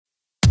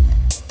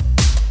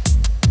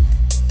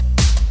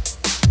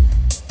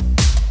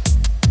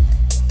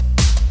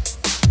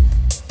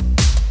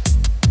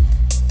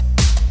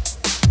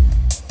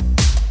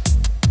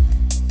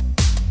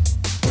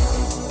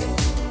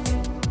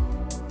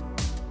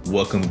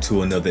Welcome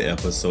to another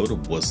episode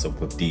of What's Up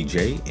with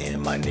DJ,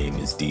 and my name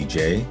is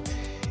DJ.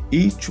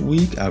 Each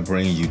week, I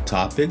bring you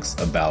topics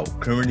about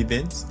current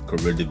events,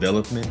 career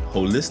development,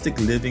 holistic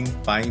living,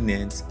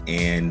 finance,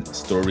 and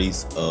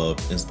stories of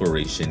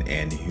inspiration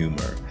and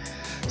humor.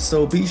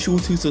 So be sure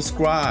to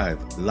subscribe,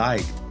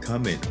 like,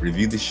 comment,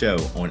 review the show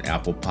on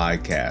Apple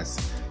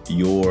Podcasts.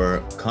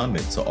 Your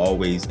comments are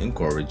always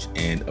encouraged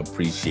and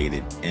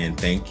appreciated. And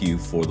thank you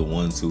for the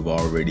ones who've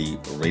already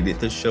rated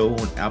the show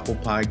on Apple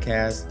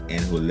Podcasts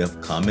and who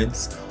left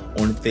comments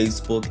on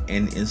Facebook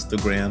and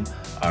Instagram.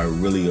 I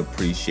really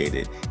appreciate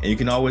it. And you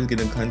can always get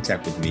in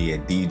contact with me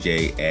at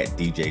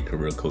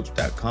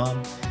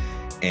dj@djcareercoach.com.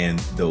 And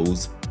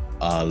those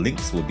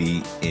links will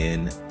be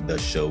in the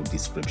show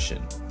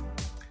description.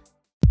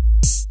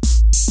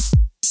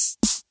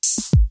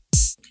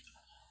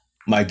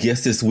 My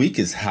guest this week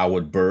is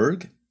Howard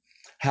Berg.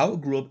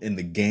 Howard grew up in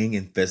the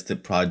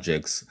gang-infested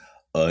projects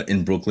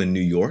in Brooklyn, New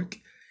York.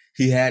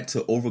 He had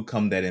to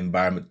overcome that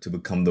environment to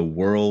become the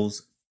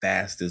world's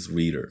fastest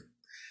reader.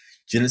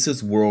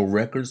 Guinness World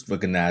Records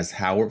recognized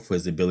Howard for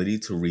his ability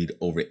to read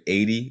over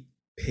 80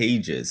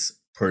 pages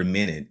per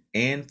minute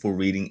and for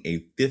reading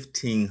a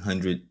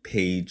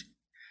 1,500-page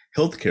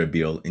healthcare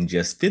bill in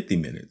just 50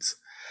 minutes.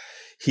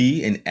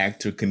 He and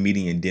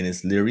actor-comedian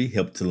Denis Leary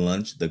helped to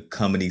launch the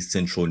Comedy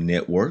Central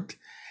Network,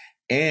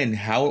 and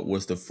Howard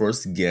was the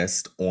first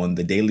guest on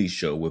The Daily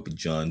Show with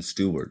Jon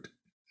Stewart.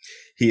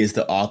 He is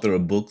the author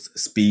of books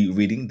Speed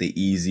Reading the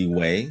Easy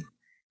Way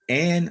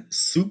and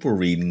Super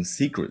Reading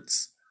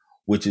Secrets,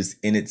 which is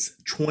in its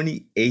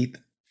 28th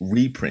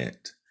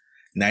reprint.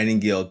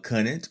 Nightingale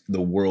Conant,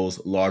 the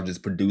world's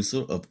largest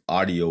producer of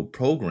audio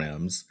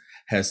programs,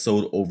 has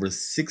sold over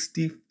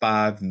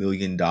 $65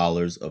 million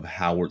of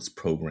Howard's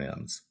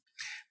programs,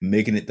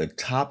 making it the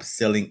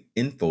top-selling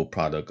info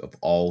product of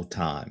all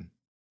time.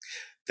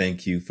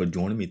 Thank you for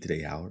joining me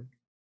today, Howard.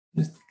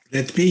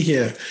 Let's be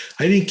here.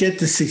 I didn't get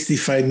the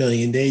 65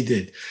 million. They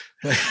did.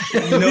 You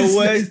know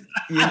what?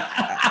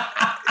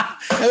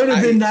 That would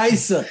have been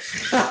nicer.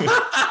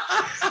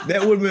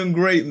 That would have been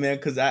great, man.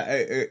 Because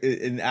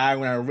when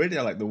I read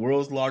it, like the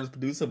world's largest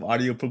producer of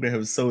audio program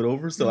has sold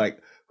over. So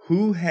like,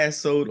 who has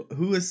sold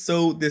this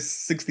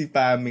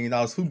 $65 million?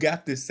 Who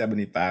got this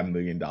 $75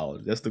 million?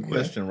 That's the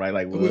question, right?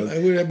 Like, well, I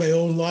would have my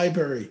own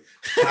library.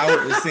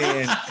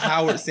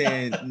 Howard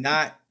saying,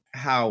 not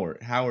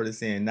Howard. Howard is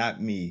saying,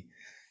 not me.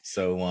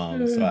 So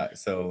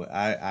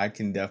I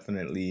can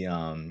definitely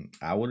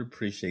I would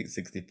appreciate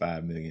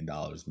 $65 million,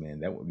 man.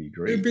 That would be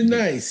great. It'd be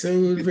nice. I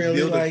would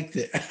really liked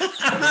it.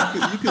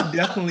 You could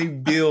definitely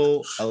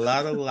build a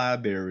lot of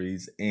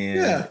libraries and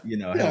have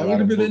it a would lot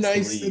have of been a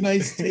books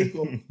nice take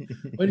home.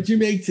 What did you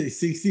make today?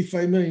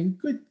 65 million.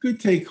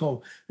 Good take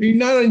home. I mean,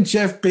 not on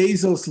Jeff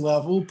Bezos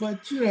level, but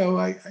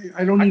I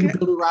don't need to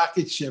build a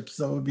rocket ship,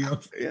 so it would be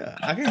okay. Yeah,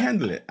 I can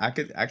handle it. I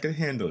could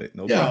handle it.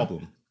 No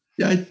problem.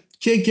 Yeah, I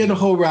can't get a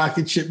whole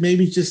rocket ship,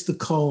 maybe just the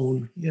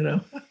cone, Yeah,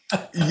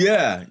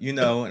 and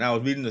I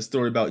was reading a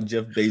story about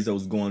Jeff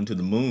Bezos going to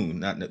the moon,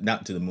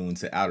 not to the moon,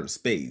 to outer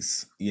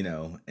space,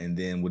 and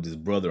then with his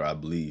brother, I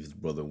believe his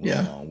brother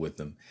went along with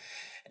him.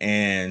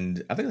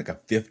 And I think like a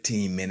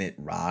 15-minute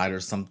ride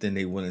or something,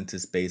 they went into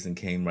space and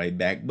came right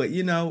back. But,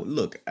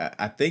 look,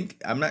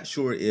 I'm not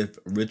sure if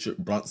Richard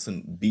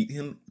Branson beat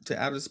him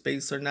to outer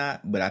space or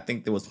not, but I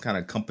think there was kind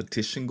of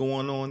competition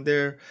going on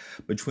there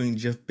between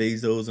Jeff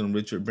Bezos and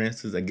Richard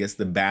Branson. I guess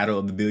the battle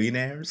of the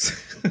billionaires.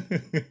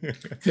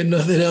 Got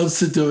nothing else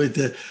to do with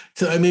it.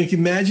 So, I mean,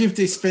 imagine if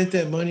they spent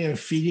that money on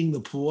feeding the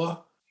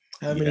poor.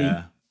 How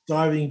many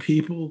starving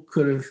people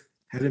could have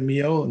had a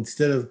meal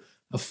instead of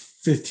a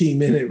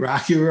 15-minute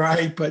rocket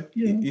ride? But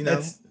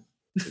that's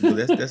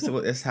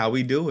how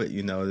we do it.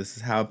 This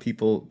is how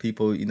people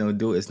do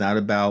it. It's not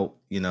about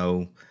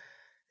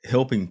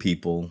helping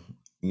people.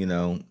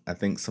 I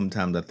think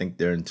sometimes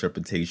their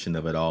interpretation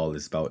of it all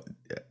is about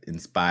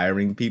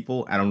inspiring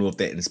people. I don't know if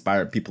that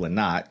inspired people or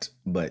not,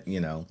 but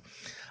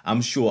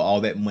I'm sure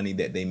all that money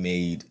that they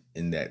made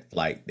in that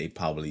flight, they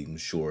probably, I'm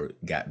sure,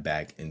 got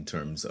back in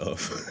terms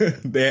of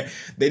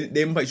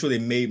I'm quite sure they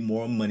made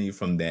more money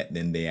from that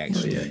than they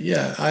actually.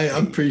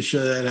 I'm pretty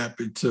sure that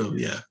happened too.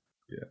 Yeah.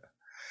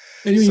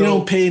 And you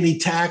don't pay any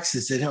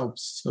taxes. It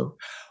helps. So.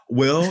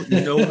 Well,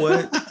 you know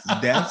what?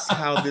 That's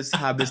how this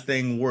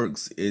thing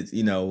works. It's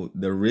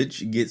the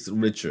rich gets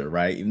richer,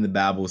 right? Even the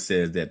Bible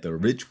says that the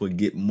rich will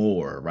get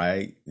more,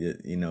 right?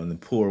 And the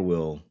poor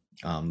will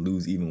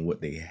lose even what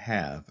they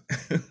have.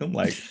 I'm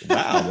like,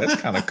 wow,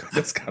 that's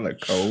kind of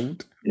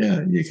cold.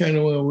 Yeah, you kind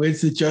of where's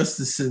the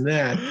justice in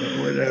that? But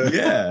whatever.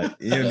 Yeah,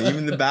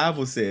 even the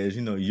Bible says,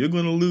 you're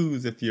going to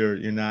lose if you're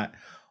not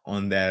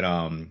on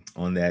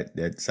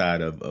that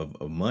side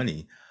of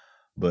money.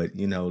 But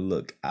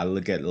look, I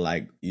look at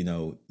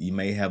you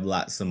may have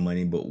lots of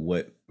money, but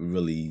what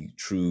really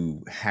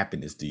true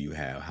happiness do you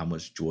have? How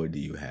much joy do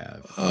you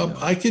have?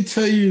 I could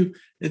tell you,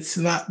 it's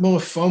a lot more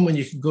fun when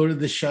you can go to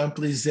the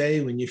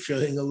Champs-Élysées when you're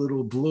feeling a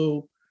little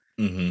blue,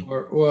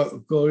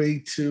 or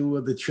going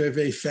to the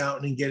Trevi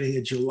Fountain and getting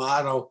a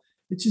gelato.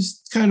 It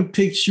just kind of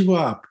picks you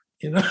up,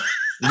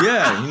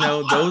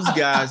 Yeah, those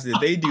guys, if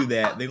they do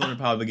that, they're gonna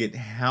probably get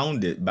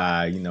hounded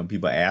by,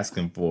 people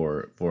asking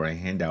for a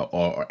handout,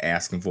 or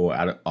asking for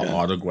an Yeah.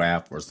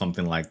 autograph or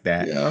something like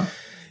that. Yeah.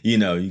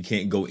 You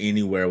can't go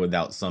anywhere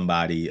without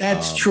somebody.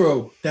 That's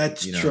true.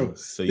 That's true.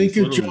 So you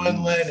Think of sort of John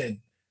lose.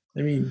 Lennon.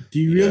 I mean, do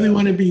you really Yeah.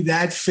 want to be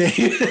that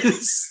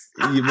famous?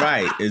 You're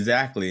right,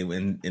 exactly.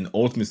 And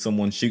ultimately,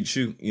 someone shoots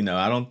you.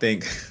 I don't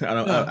think I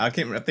don't. No. I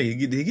can't. I think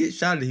he get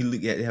shot. He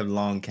had to have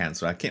lung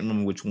cancer. I can't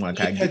remember which one.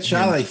 I He got get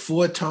shot him like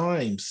 4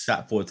 times.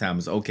 shot 4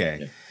 times.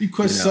 Okay,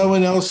 Because you know.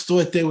 someone else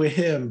thought they were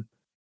him.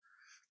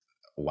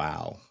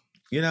 Wow.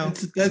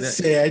 That's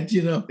sad,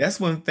 That's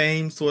when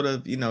fame sort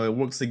of, it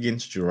works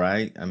against you,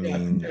 right? I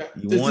mean, Yeah.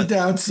 you There's a want,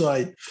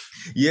 downside.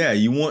 yeah,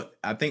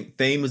 I think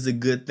fame is a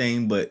good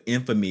thing, but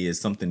infamy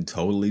is something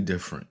totally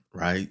different,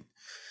 right?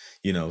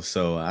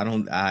 So I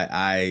don't,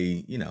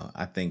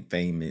 I think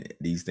fame,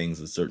 these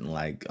things are certain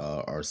like,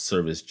 are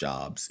service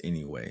jobs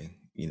anyway.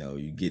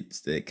 You get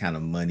that kind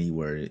of money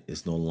where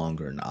it's no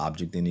longer an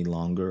object any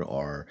longer,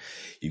 or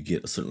you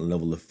get a certain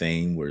level of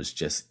fame where it's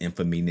just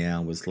infamy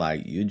now. It's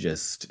like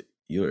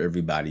you're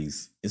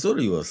everybody's. It's sort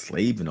of you're a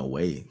slave in a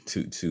way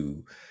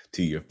to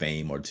your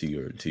fame or to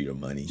your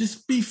money.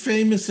 Just be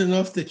famous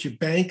enough that your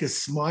banker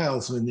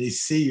smiles when they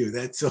see you.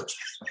 That's okay.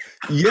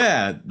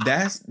 Yeah,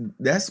 that's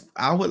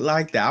I would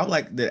like that. I would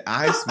like that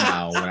I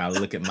smile when I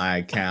look at my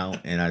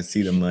account and I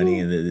see the money,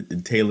 and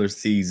the Taylor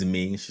sees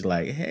me and she's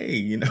like,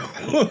 "Hey,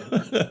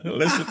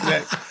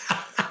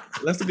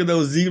 let's look at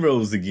those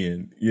zeros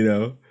again."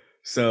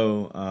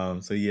 So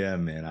yeah,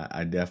 man,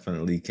 I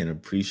definitely can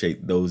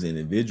appreciate those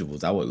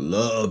individuals. I would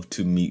love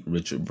to meet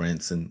Richard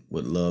Branson.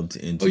 Would love to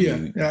Oh yeah,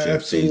 interview yeah, Jeff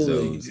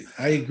absolutely. Bezos.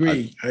 I I,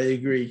 agree. I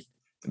agree.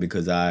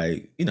 because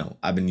I've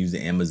been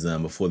using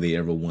Amazon before they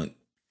ever went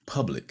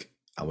public.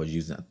 I was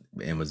using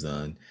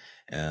Amazon.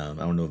 I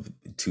don't know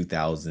if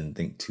 2000, I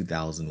think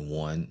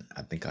 2001.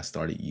 I think I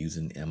started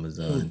using Hmm.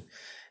 Amazon,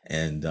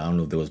 and I don't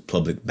know if it was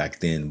public back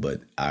then,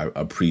 but I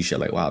appreciate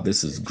like, wow,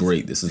 this is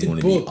great. This is In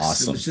going to be books, it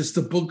was awesome. just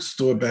a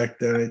bookstore back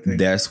then, I think.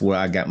 That's where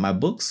I got my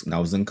books when I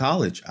was in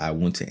college. I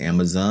went to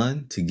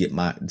Amazon to get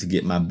my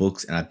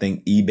books, and I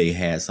think eBay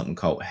had something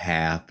called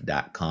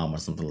half.com or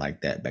something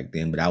like that back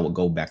then, but I would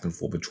go back and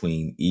forth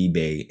between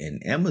eBay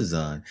and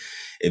Amazon.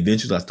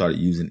 Eventually I started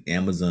using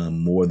Amazon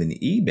more than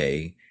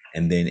eBay,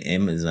 and then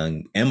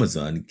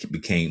Amazon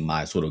became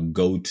my sort of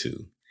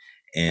go-to.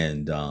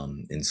 And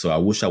so I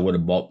wish I would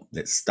have bought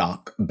that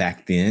stock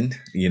back then.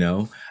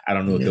 I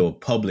don't know if they Yeah. were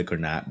public or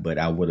not, but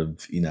I would have,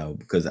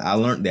 because I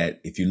learned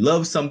that if you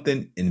love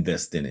something,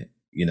 invest in it.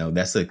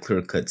 That's a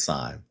clear cut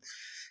sign.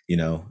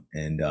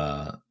 And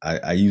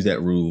I use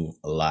that rule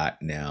a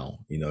lot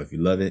now. If you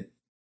love it,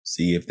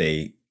 see if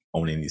they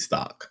own any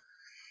stock.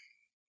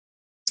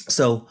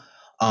 So,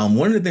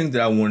 one of the things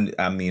that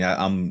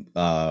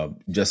I'm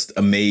just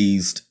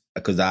amazed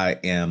because I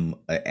am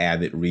an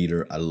avid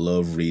reader. I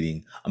love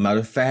reading. I'm not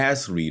a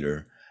fast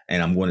reader,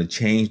 and I'm going to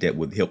change that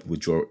with help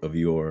with your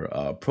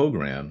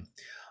program.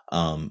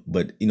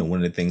 But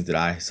one of the things that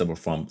I suffer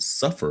from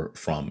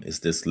is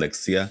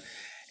dyslexia.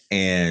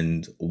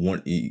 And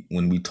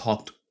when we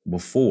talked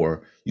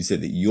before, you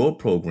said that your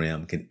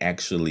program can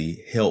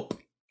actually help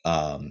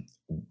um,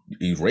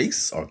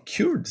 erase or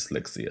cure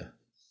dyslexia.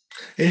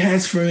 It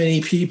has for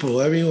many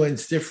people.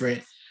 Everyone's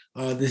different.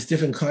 There's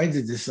different kinds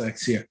of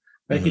dyslexia.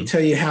 I can Hmm.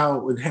 tell you how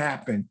it would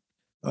happen.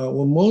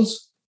 When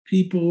most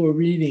people are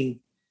reading,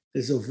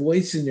 there's a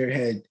voice in their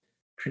head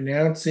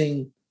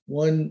pronouncing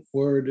one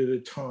word at a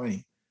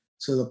time.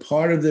 So the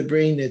part of the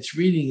brain that's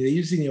reading, they're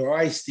using their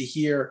eyes to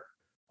hear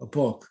a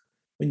book.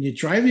 When you're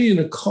driving in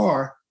a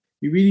car,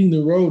 you're reading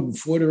the road in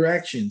four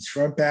directions,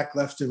 front, back,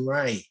 left, and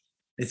right.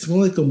 It's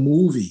more like a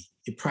movie.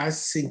 You're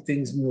processing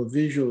things more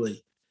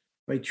visually.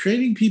 By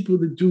training people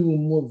to do a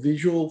more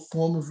visual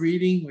form of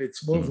reading, where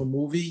it's more of a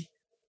movie,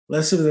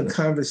 less of a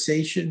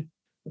conversation,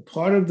 the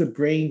part of the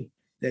brain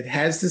that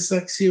has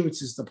dyslexia,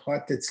 which is the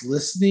part that's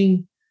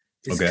listening,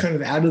 is Okay. kind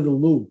of out of the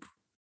loop.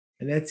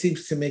 And that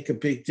seems to make a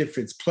big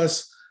difference.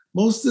 Plus,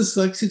 most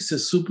dyslexics are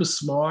super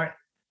smart.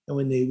 And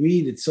when they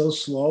read, it's so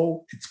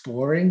slow, it's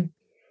boring.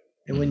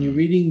 And when you're Hmm.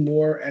 reading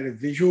more at a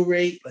visual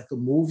rate, like a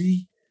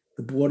movie,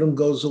 the boredom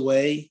goes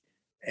away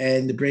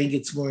and the brain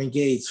gets more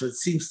engaged. So it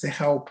seems to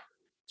help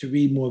to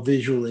read more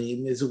visually.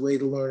 And there's a way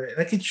to learn it.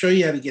 And I can show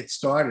you how to get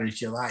started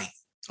if you like.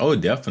 Oh,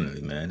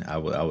 definitely, man. I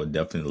would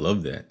definitely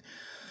love that.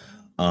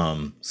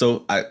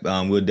 So I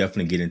we'll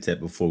definitely get into that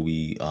before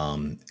we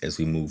as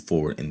we move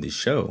forward in the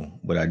show.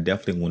 But I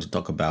definitely want to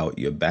talk about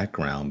your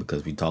background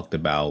because we talked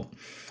about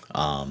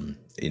in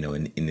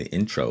the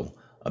intro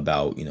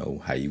about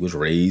how you was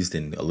raised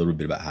and a little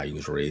bit about how you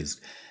was raised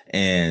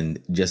and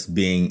just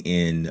being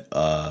in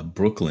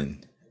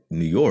Brooklyn,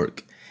 New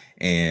York,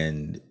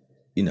 and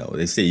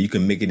they say you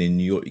can make it in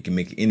New York, you can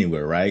make it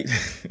anywhere, right?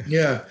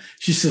 Yeah,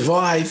 she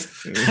survived.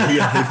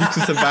 Yeah, if you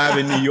can survive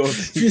in New York, you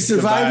If you can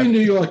survive in survive. New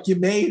York, you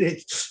made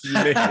it. You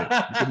made it.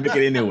 You can make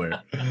it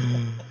anywhere.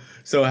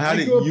 So how I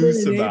did grew up you in a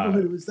neighborhood.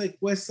 survive? It was like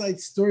West Side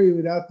Story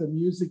without the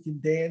music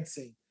and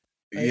dancing.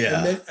 I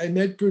Yeah. met I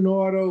met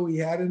Bernardo. He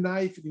had a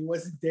knife and he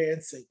wasn't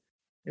dancing.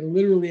 and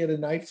literally had a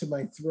knife to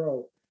my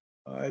throat.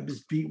 I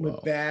was beaten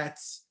with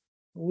bats.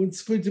 When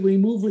we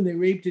moved, when they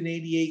raped an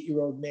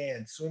 88-year-old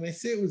man. So when I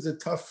say it was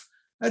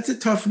that's a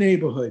tough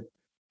neighborhood.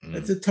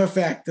 That's a tough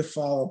act to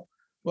follow.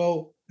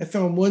 Well, I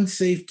found one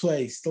safe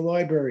place, the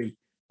library.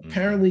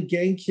 Apparently,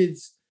 gang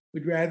kids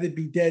would rather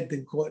be dead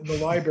than caught in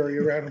the library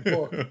around a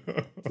book.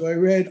 So I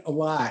read a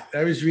lot.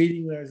 I was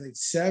reading when I was like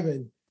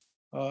 7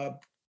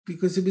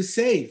 because it was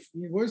safe.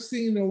 The worst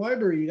thing in the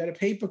library, you got a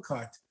paper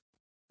cut.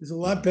 It's a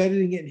lot better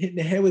than getting hit in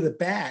the head with a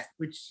bat,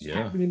 which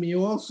happened to me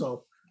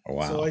also. Oh,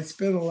 wow. So I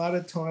spent a lot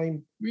of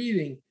time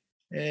reading,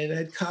 and I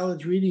had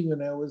college reading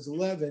when I was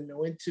 11. I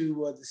went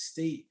to the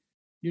State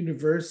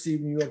University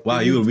of New York. Wow,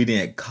 you were reading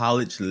at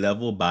college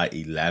level by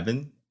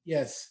 11?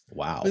 Yes.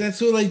 Wow. But that's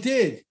what I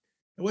did.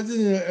 I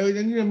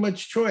didn't have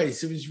much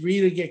choice. It was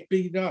read or get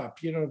beat up.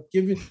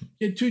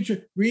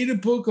 Read a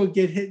book or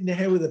get hit in the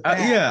head with a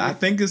bat. I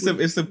think it's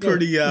a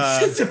pretty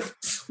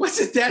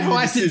wasn't that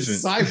hard to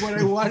decide what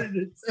I wanted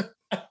to do?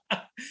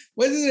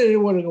 Wasn't that I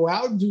didn't want to go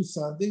out and do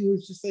something? It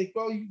was just like,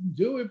 well, you can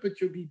do it,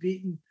 but you'll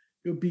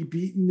be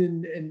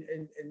beaten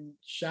and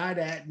shot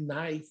at and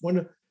knife.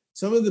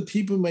 Some of the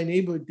people in my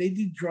neighborhood, they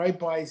did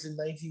drive-bys in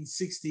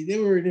 1960. They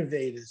were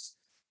innovators.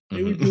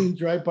 They were doing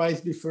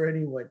drive-bys before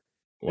anyone.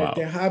 Wow.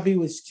 Their hobby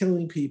was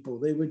killing people.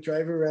 They would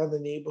drive around the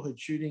neighborhood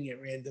shooting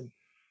at random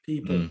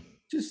people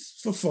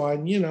just for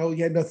fun. You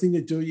had nothing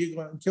to do. You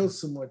go out and kill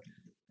someone.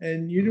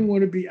 And you didn't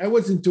want to be, I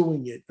wasn't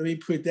doing it. Let me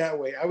put it that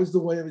way. I was the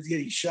one that was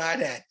getting shot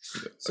at.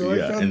 So I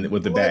felt and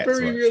with the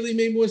library really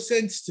made more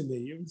sense to me.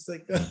 It was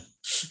like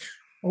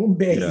home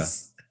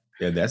base.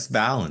 Yeah, that's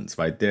balance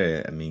right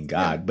there. I mean,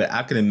 God. Yeah. But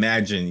I can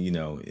imagine, we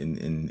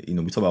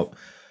talk about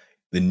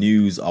the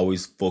news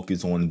always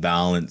focus on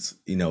violence,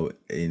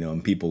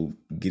 and people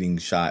getting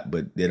shot,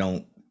 but they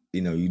don't,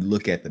 you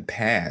look at the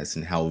past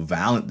and how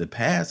violent the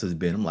past has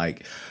been. I'm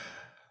like,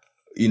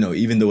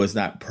 even though it's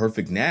not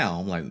perfect now,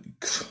 I'm like,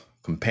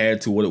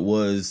 compared to what it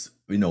was,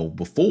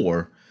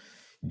 before,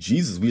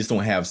 Jesus, we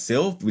didn't have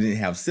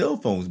cell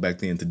phones back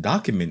then to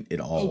document it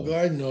all. Oh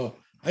God, no.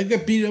 I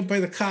got beat up by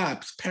the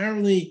cops.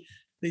 Apparently,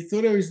 they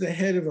thought I was the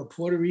head of a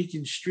Puerto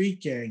Rican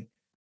street gang.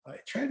 I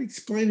tried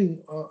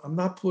explaining I'm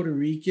not Puerto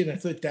Rican. I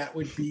thought that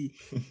would be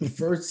the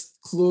first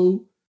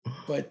clue,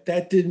 but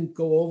that didn't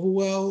go over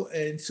well.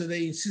 And so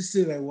they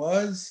insisted I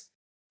was,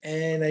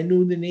 and I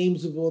knew the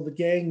names of all the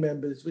gang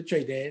members, which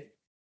I did.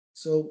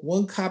 So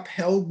one cop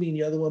held me and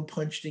the other one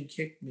punched and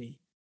kicked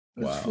me.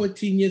 I was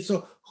 14 years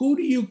old. Who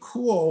do you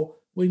call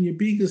when you're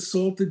being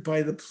assaulted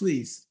by the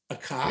police? A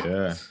cop?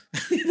 Yeah.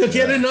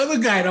 Get another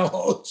guy to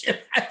hold you.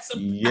 That's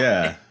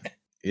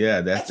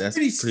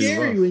pretty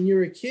scary rough. when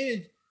you're a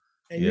kid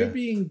and you're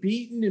being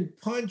beaten and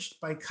punched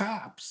by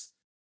cops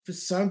for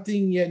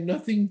something you had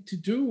nothing to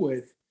do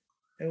with.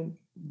 And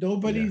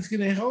nobody's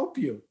going to help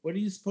you. What are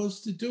you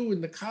supposed to do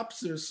when the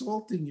cops are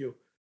assaulting you?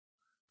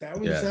 That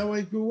was how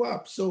I grew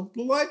up. So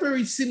the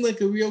library seemed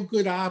like a real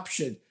good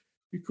option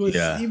because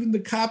even the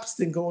cops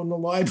didn't go in the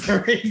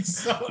library.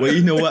 So. Well,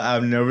 you know what?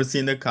 I've never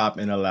seen a cop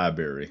in a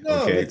library.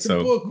 No, it's a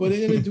book. What are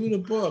they going to do in a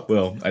book?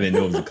 Well, I didn't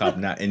know it was a cop.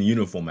 Not in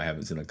uniform. I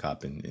haven't seen a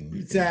cop in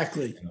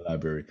exactly in a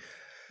library.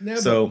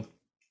 Never.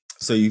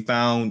 So you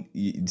found,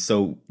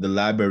 so the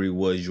library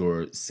was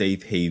your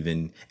safe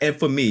haven. And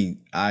for me,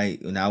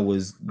 when I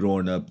was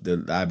growing up, the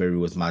library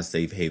was my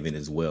safe haven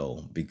as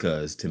well,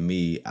 because to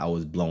me, I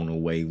was blown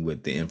away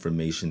with the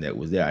information that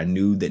was there. I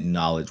knew that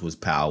knowledge was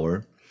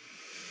power.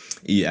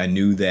 I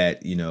knew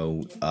that,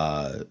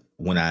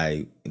 when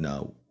I,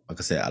 like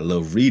I said, I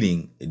love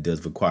reading, it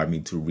does require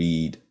me to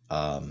read,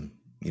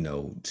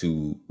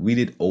 to read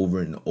it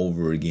over and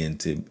over again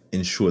to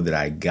ensure that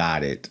I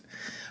got it.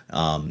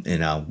 And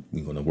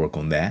we're going to work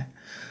on that.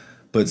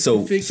 But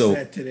fix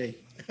that today.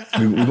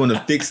 we're going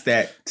to fix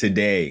that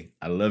today.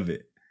 I love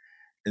it.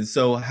 And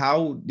so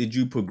how did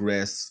you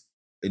progress?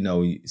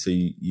 So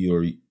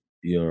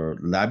your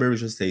library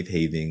is your safe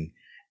haven,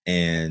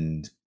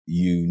 and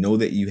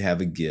that you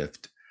have a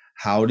gift.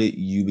 How did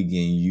you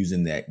begin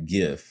using that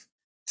gift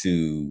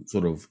to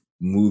sort of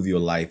move your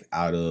life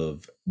out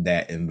of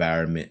that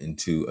environment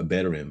into a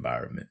better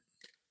environment?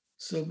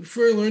 So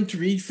before I learned to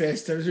read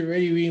fast, I was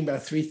already reading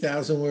about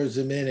 3,000 words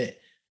a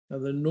minute. Now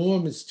the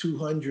norm is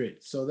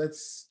 200. So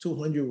that's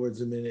 200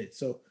 words a minute.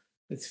 So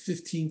that's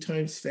 15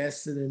 times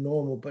faster than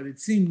normal. But it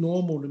seemed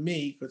normal to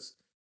me because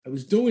I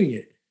was doing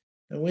it.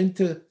 I went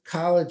to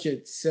college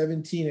at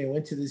 17. I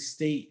went to the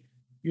State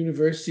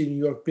University of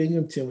New York,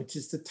 Binghamton, which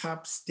is the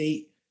top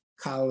state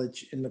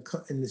college in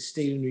the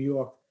state of New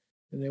York.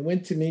 And I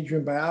went to major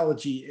in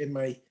biology. In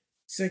my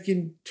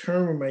second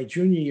term of my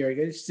junior year, I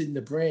got interested in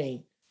the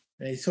brain.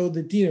 And I told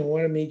the dean I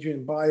want to major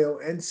in bio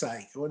and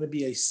psych. I want to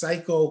be a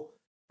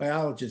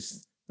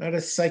psychobiologist, not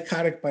a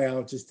psychotic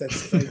biologist.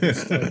 That's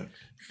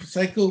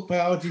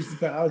psychobiology is the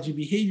biology of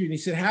behavior. And he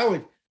said,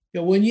 Howard,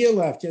 you got 1 year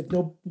left. You have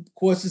no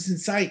courses in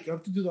psych. You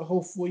have to do the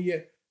whole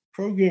 4-year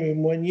program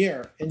in 1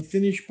 year and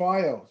finish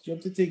bio. You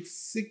have to take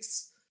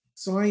 6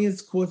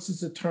 science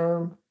courses a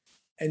term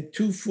and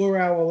 2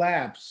 4-hour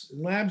labs.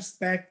 And labs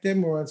back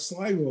then were on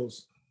slide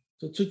rules.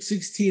 So it took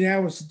 16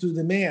 hours to do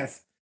the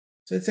math.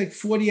 So it's like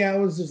 40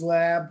 hours of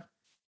lab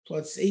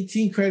plus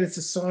 18 credits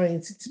of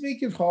science. To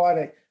make it hard,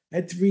 I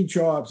had 3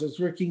 jobs. I was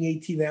working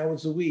 18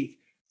 hours a week.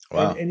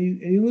 Wow.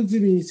 And he looked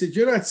at me and he said,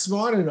 "You're not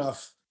smart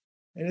enough."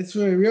 And that's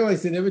when I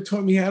realized they never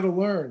taught me how to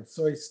learn.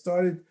 So I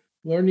started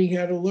learning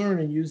how to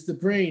learn and use the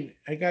brain.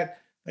 I got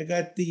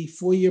the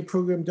 4-year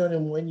program done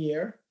in 1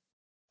 year.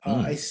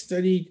 I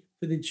studied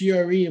for the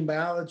GRE in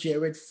biology. I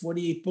read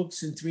 48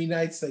 books in 3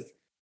 nights, like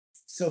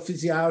cell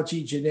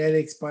physiology,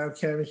 genetics,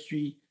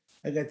 biochemistry.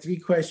 I got 3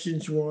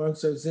 questions wrong.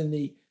 So I was in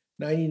the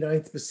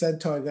 99th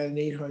percentile. I got an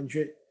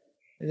 800.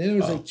 And then it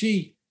was like,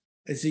 gee,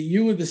 is it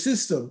you or the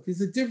system?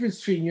 There's a difference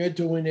between you're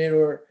doing it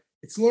or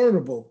it's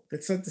learnable.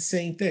 That's not the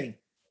same thing.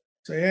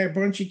 So I had a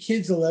bunch of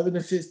kids, 11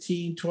 to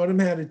 15, taught them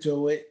how to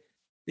do it.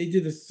 They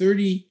did a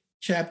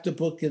 30-chapter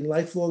book in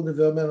lifelong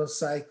developmental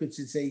psych, which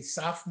is a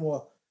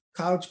sophomore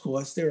college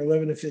course. They were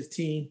 11 to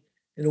 15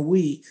 in a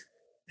week.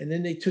 And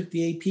then they took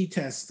the AP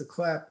test, the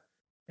CLEP,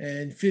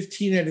 and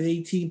 15 out of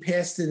 18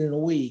 passed it in a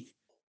week.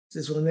 It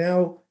says, well,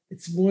 now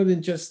it's more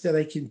than just that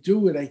I can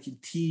do it, I can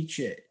teach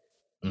it.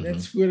 And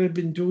that's what I've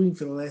been doing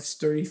for the last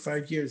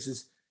 35 years,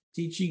 is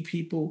teaching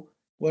people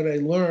what I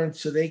learned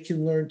so they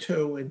can learn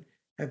too and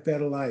have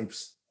better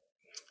lives.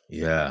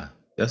 Yeah,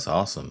 that's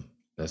awesome.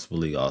 That's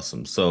really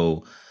awesome.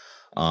 So,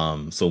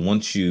 so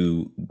once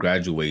you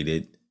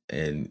graduated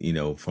and,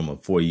 from a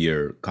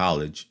 4-year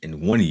college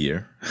in 1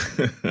 year,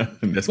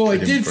 that's well, I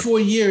did 4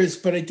 years,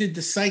 but I did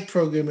the psych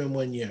program in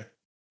 1 year.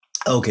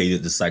 Okay, you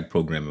did the psych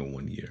program in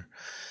 1 year.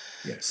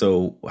 Yeah.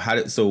 So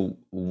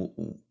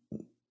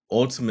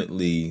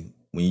ultimately,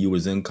 when you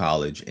was in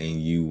college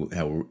and you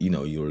have,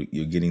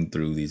 you're getting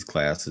through these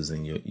classes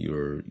and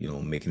you're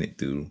making it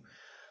through,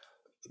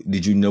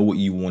 did you know what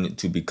you wanted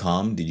to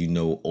become? Did you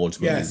know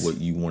ultimately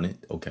what you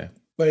wanted? Okay.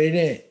 But I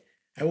didn't.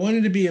 I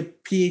wanted to be a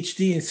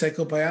PhD in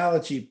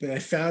psychobiology, but I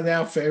found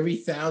out for every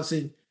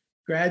 1,000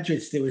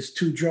 graduates, there was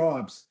 2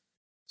 jobs.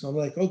 So I'm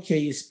like, okay,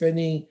 you're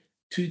spending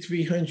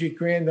 $200,000-300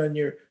 grand on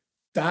your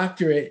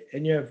doctorate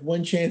and you have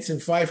 1 chance in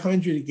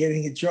 500 of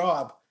getting a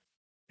job.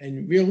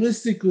 And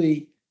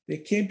realistically, they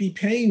can't be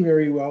paying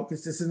very well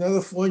because there's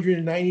another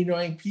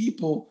 499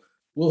 people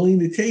willing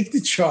to take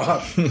the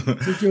job.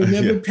 So you'll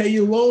never pay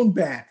your loan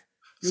back.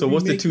 So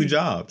what's the 2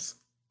 jobs?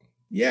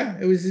 Yeah,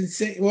 it was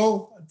insane.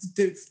 Well,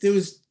 there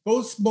was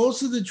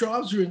most of the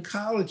jobs were in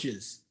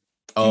colleges.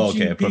 Oh,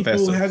 okay.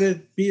 People how to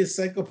be a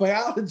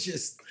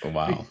psychobiologist. Oh,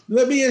 wow.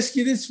 Let me ask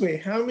you this way.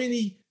 How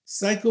many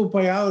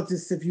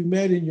psychobiologists have you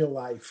met in your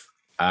life?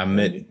 I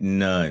met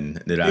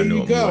none that I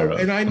know. There you go.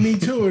 And me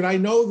too, and I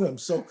know them.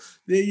 So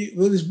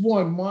there's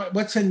one.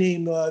 What's her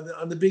name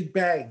on The Big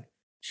Bang?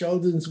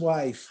 Sheldon's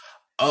wife.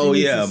 Oh,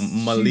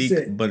 Malik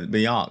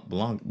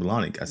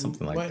Blahnik or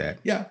something like that.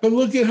 Yeah, but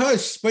look at her.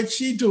 What's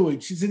she doing?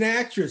 She's an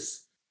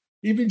actress.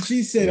 Even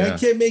she said, I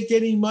can't make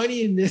any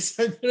money in this.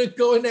 I'm going to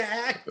go into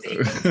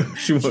acting.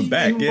 She went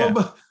back,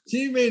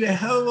 She made a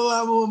hell of a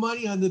lot more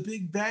money on The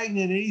Big Bang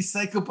than any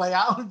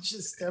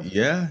psychobiologist ever.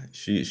 Yeah,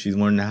 she's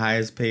one of the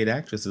highest paid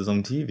actresses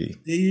on TV.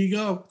 There you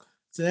go.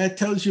 So that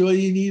tells you all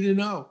you need to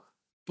know.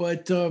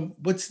 But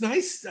what's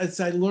nice is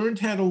I learned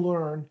how to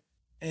learn,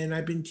 and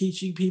I've been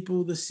teaching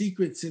people the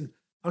secrets, and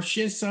I'll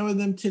share some of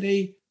them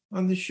today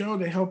on the show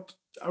to help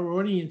our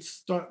audience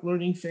start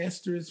learning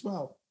faster as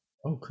well.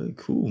 Okay,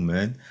 cool,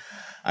 man.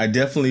 I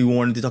definitely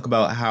wanted to talk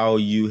about how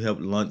you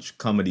helped launch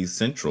Comedy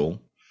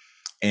Central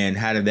and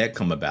how did that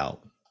come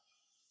about?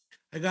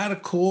 I got a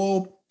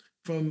call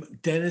from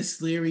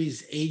Dennis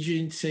Leary's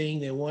agent saying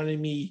they wanted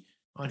me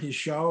on his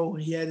show.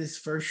 He had his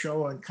first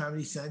show on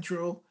Comedy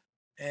Central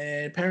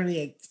and apparently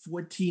had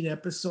 14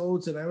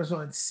 episodes and I was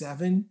on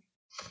 7.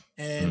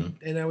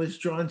 And I was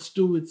Jon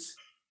Stewart's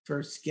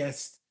first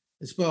guest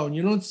as well. And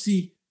you don't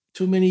see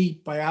too many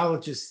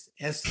biologists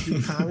asked to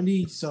do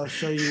comedy, so I'll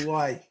show you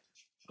why.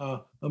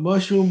 A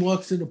mushroom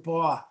walks in a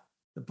bar.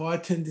 The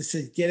bartender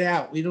said, "Get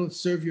out. We don't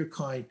serve your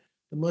kind."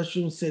 The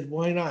mushroom said,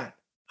 "Why not?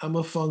 I'm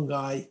a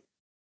fungi."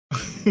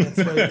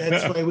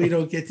 That's why we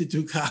don't get to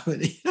do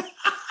comedy.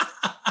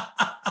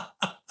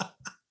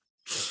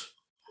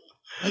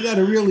 I got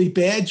a really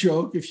bad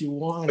joke if you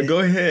want it. Go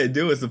ahead,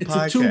 do it. It's a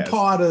podcast. It's a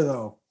 2-parter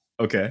though.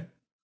 Okay.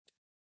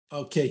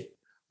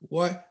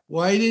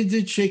 Why did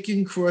the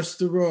chicken cross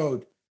the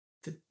road?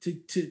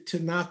 To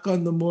knock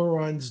on the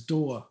moron's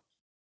door.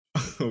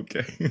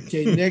 Okay.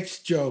 Okay,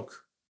 next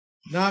joke.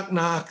 Knock,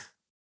 knock.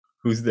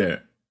 Who's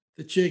there?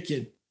 The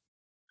chicken.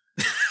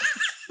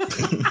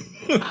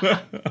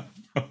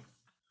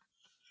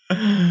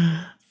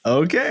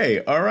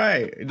 Okay, all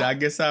right. I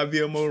guess I'll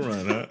be a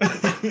moron, huh?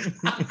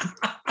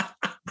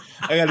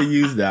 I got to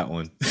use that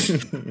one.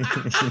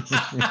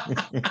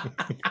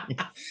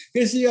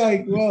 Because you're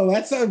like, well,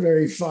 that's not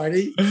very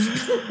funny.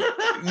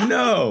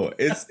 No,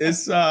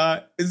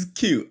 it's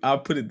cute. I'll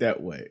put it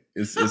that way.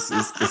 It's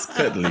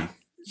cuddly.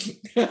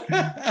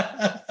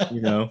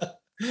 You know.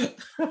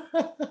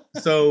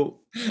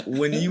 So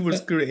when you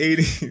was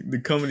creating the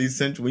Comedy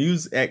Central, when you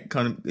was at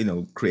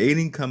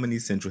creating Comedy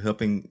Central,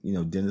 helping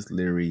Dennis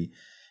Leary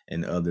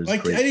and others. I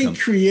didn't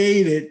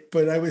create it,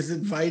 but I was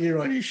invited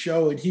on his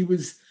show, and he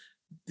was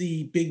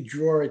the big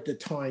draw at the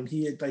time.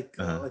 He had like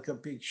a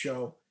big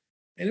show,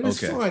 and it was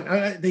fun.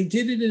 They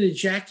did it in a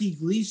Jackie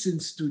Gleason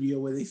studio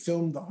where they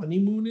filmed The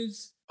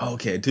Honeymooners.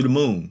 Okay, to the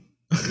moon.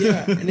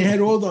 Yeah, and they had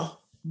all the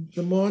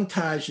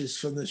montages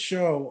from the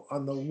show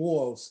on the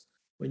walls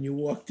when you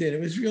walked in.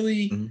 It was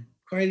really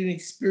quite an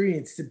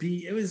experience to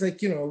be. It was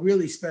like, a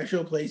really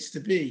special place to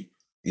be.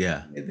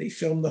 Yeah. And they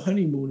filmed The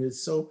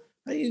Honeymooners. So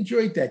I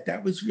enjoyed that.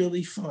 That was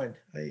really fun.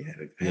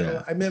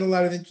 I met a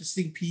lot of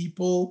interesting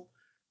people.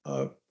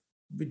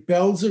 Richard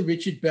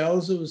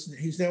Belzer,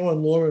 he's now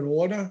on Law and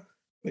Order,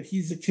 but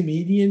he's a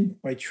comedian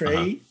by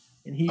trade.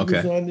 And he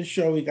was on the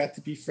show. We got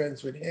to be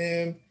friends with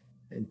him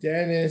and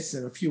Dennis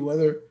and a few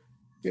other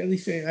fairly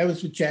famous. I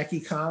was with Jackie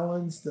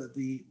Collins,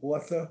 the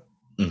author.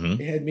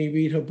 They had me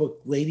read her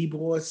book Lady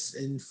Boss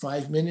in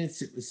 5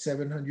 minutes. It was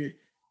 700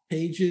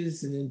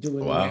 pages, and then do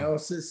an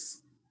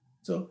analysis.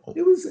 So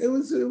it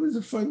was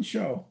a fun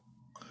show.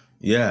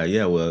 Yeah.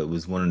 Well, it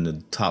was one of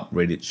the top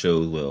rated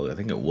shows. Well, I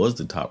think it was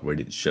the top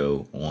rated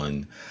show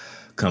on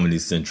Comedy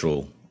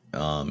Central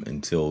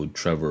until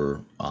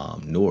Trevor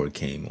Noah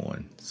came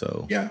on.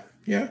 So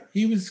yeah,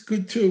 he was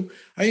good too.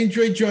 I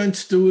enjoyed Jon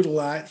Stewart a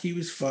lot. He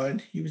was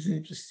fun.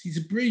 He's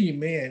a brilliant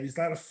man. He's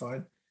a lot of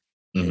fun.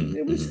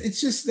 It's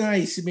just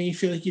nice. I mean, you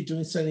feel like you're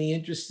doing something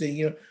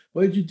interesting.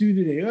 What did you do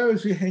today? I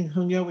was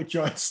hung out with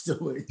Jon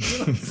Stewart.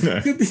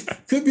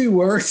 Could be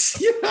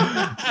worse.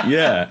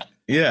 Yeah.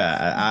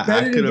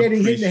 Better than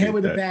getting hit in the head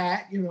with a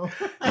bat.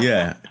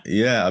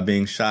 Yeah,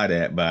 being shot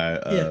at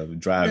by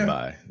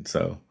drive-by.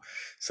 So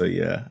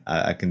yeah,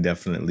 I can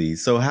definitely.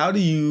 So how do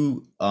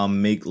you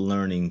make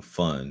learning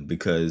fun?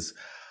 Because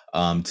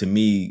to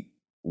me,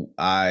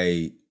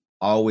 I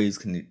always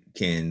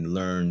can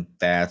learn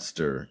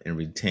faster and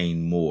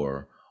retain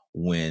more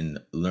when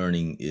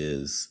learning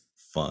is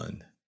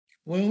fun.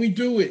 When we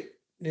do it,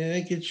 and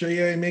I can show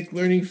you how I make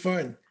learning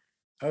fun.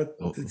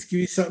 Let's give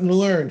you something to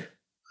learn.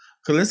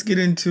 So let's get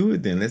into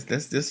it then. Let's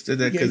just do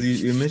that, because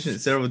you mentioned it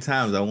several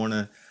times. I want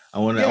to know. I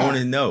want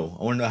to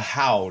know,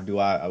 how do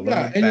I learn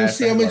faster? And you'll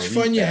see how much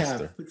fun you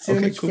have.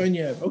 Fun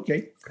you have.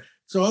 Okay.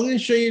 So I'm going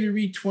to show you to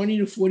read 20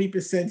 to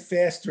 40%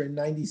 faster in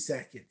 90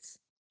 seconds.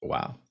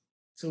 Wow.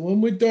 So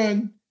when we're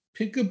done,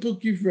 pick a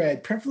book you've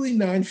read, preferably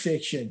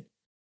nonfiction,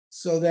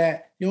 so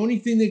that the only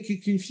thing that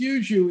could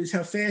confuse you is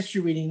how fast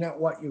you're reading, not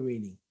what you're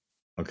reading.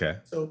 Okay.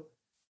 So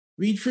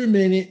read for a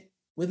minute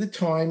with a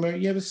timer.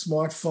 You have a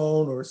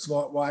smartphone or a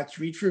smartwatch.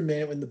 Read for a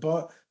minute. When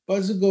the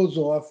buzzer goes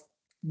off,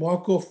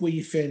 mark off where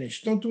you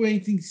finish. Don't do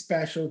anything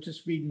special.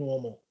 Just read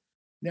normal.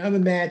 Now the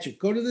magic.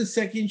 Go to the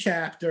second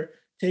chapter.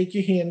 Take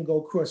your hand and go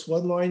across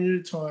one line at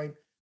a time.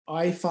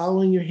 Eye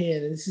following your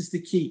hand. And this is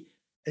the key.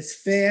 As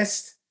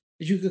fast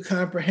as you can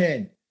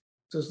comprehend.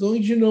 So as long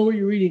as you know what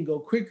you're reading, go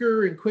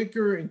quicker and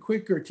quicker and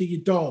quicker till you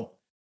don't.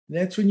 And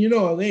that's when you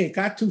know, hey, it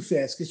got too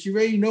fast, because you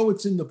already know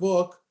what's in the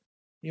book.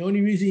 The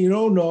only reason you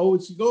don't know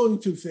is you're going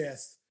too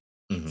fast.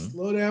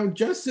 Slow down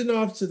just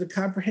enough so the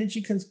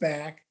comprehension comes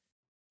back.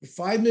 The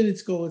 5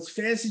 minutes, go as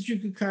fast as you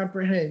can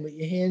comprehend with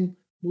your hand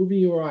moving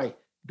your eye.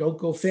 Don't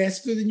go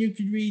faster than you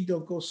can read.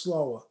 Don't go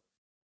slower.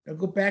 Now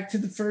go back to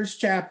the first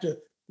chapter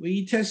where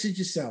you tested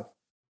yourself.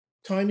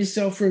 Time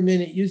yourself for a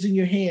minute using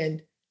your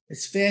hand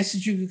as fast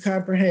as you can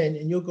comprehend,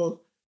 and you'll go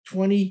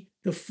 20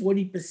 to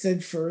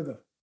 40%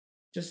 further.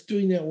 Just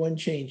doing that one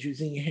change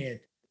using your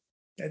hand.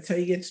 That's how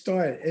you get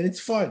started. And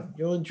it's fun.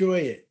 You'll enjoy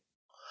it.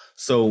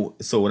 So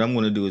what I'm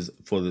going to do is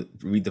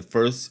read the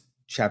first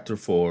chapter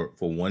for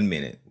 1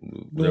 minute,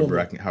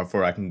 how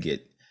far I can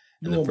get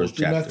in the first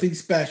chapter. Nothing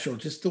special,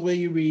 just the way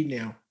you read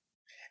now.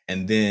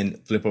 And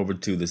then flip over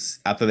to this.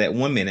 After that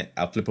 1 minute,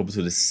 I'll flip over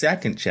to the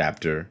second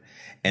chapter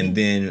and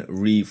then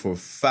read for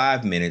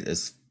 5 minutes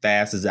as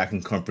fast as I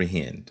can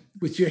comprehend.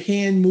 With your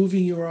hand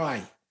moving your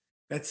eye.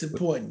 That's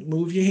important.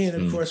 Move your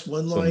hand across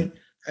one line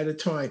at a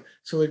time.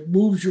 So it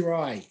moves your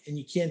eye and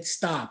you can't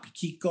stop. You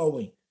keep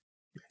going.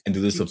 And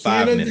do this for 5 minutes. If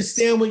you can't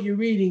understand what you're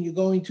reading, you're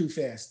going too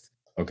fast.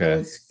 Okay. So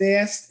as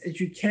fast as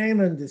you can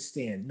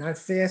understand, not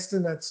faster,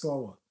 not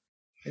slower.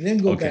 And then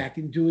go back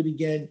and do it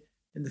again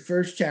in the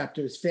first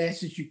chapter as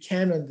fast as you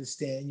can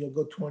understand. You'll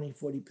go 20,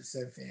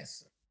 40%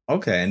 faster.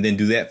 Okay, and then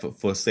do that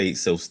for stay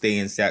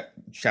in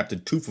chapter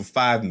 2 for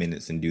 5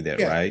 minutes and do that,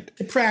 right?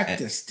 To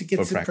practice, to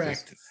get some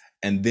practice.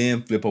 And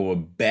then flip over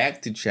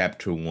back to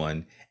chapter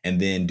 1 and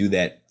then do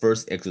that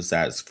first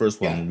exercise. First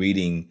one,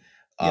 reading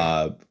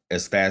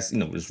as fast,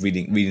 just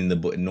reading the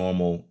book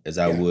normal as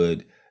I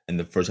would in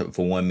the first chapter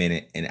for 1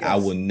 minute. And I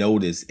will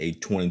notice a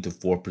 20 to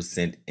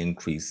 4%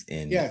 increase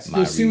in my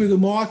you'll see where the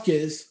mark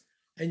is,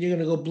 and you're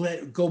going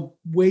to go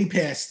way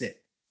past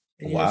it.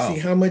 And you'll see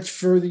how much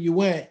further you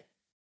went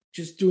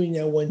just doing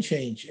that one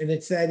change. And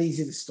it's that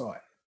easy to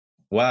start.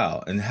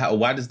 Wow. And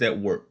why does that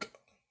work?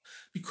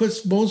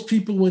 Because most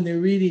people, when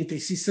they're reading, if they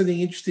see something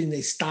interesting,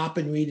 they stop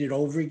and read it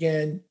over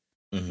again.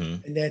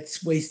 And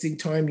that's wasting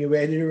time. You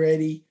read it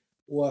already.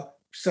 Or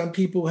some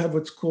people have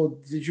what's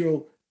called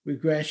visual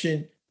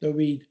regression. They'll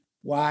read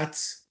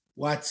what's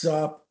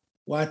up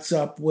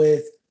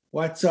with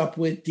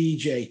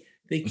DJ.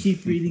 they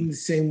keep reading the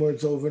same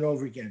words over and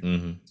over again.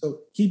 Mm-hmm. So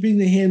keeping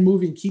the hand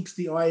moving keeps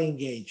the eye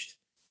engaged.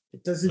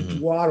 It doesn't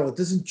Mm-hmm. dawdle. It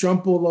doesn't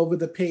jump all over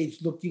the page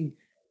looking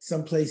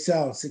someplace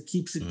else. It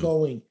keeps it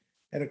going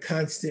at a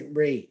constant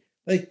rate.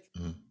 Like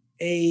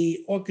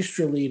a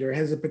orchestra leader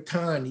has a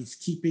baton. He's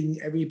keeping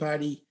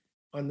everybody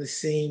on the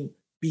same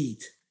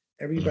beat.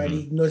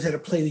 Everybody knows how to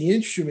play the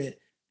instrument,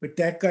 but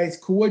that guy's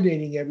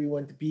coordinating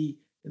everyone to be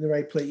in the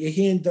right place. Your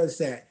hand does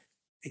that.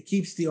 It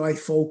keeps the eye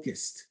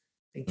focused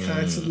and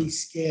constantly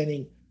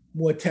scanning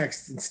more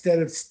text instead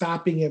of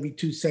stopping every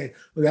 2 seconds.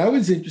 Well, that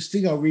was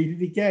interesting. I'll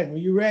read it again. Well,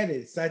 you read it.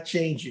 It's not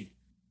changing.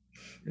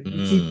 If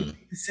you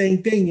keep the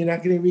same thing, you're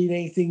not going to read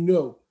anything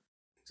new.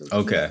 So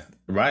okay,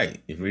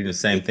 right. If you're reading the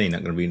same thing,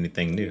 not going to read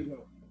anything new.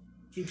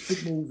 Keeps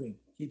it moving.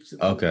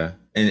 Okay,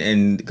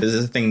 and because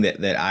it's a thing that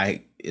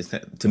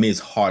to me, it's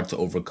hard to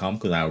overcome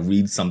because I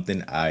read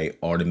something, I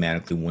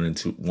automatically want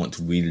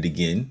to read it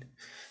again.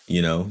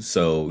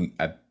 So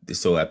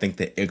I think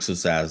the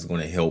exercise is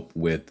going to help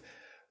with,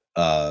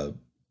 I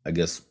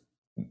guess,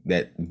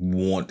 that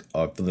want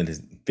or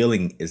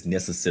feeling is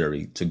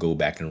necessary to go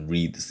back and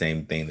read the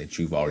same thing that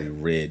you've already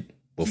read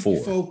before.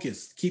 Keep you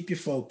focused.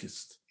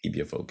 Keep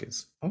your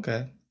focus.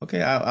 Okay.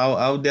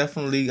 I'll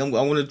definitely. I'm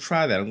going to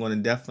try that. I'm going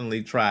to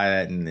definitely try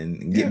that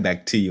and get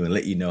back to you and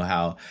let you know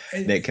how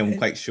that came.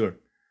 Quite sure.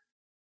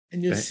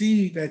 And you'll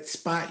see that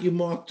spot you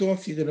marked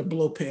off. You're going to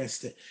blow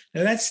past it.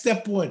 Now that's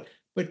step one.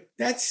 But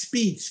that's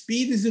speed.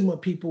 Speed isn't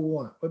what people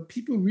want. What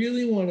people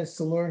really want is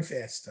to learn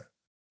faster.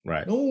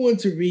 Right. No one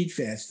wants to read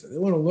faster. They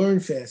want to learn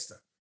faster.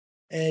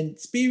 And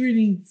speed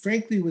reading,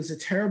 frankly, was a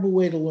terrible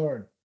way to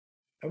learn.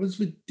 I was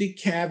with Dick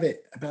Cavett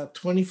about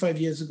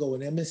 25 years ago when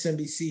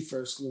MSNBC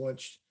first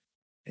launched.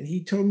 And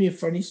he told me a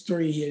funny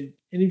story. He had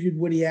interviewed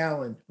Woody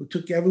Allen, who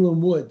took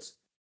Evelyn Woods,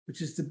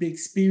 which is the big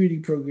speed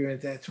reading program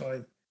at that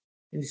time.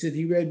 And he said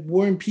he read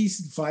War and Peace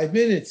in 5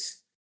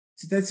 minutes. I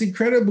said, that's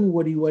incredible,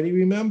 Woody. What do you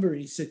remember?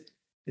 And he said,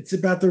 it's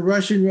about the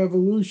Russian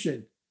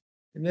Revolution.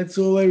 And that's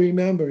all I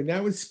remember. And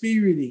that was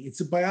speed reading.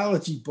 It's a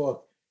biology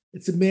book.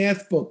 It's a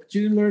math book. But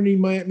you didn't learn any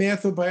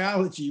math or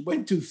biology. You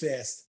went too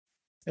fast.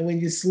 And when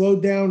you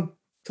slowed down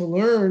to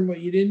learn what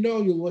you didn't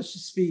know, you lost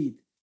your speed.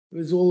 It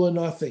was all or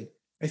nothing.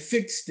 I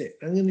fixed it.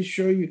 I'm going to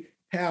show you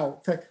how.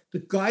 In fact, the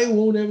guy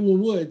who owned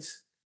Evelyn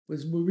Woods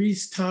was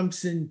Maurice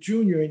Thompson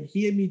Jr., and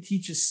he had me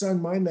teach his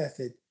son my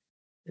method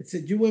and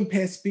said, you went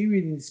past speed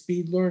reading and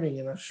speed learning,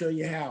 and I'll show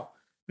you how.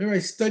 Remember, I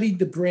studied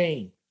the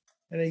brain,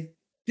 and I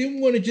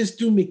didn't want to just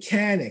do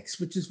mechanics,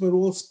 which is what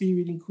all speed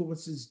reading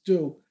courses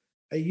do.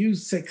 I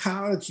used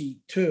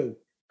psychology too.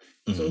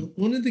 So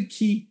one of the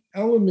key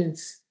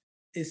elements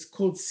is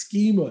called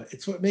schema.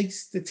 It's what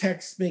makes the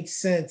text make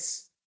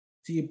sense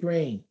to your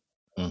brain.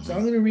 So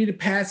I'm going to read a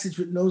passage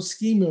with no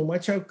schema and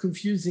watch how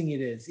confusing it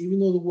is, even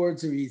though the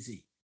words are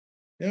easy.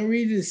 Then I'll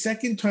read it a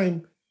second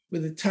time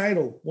with a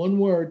title, one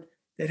word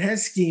that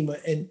has schema,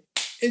 and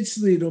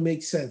instantly it'll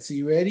make sense. Are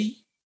you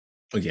ready?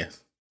 Oh, yes.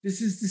 This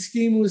is the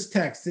schemaless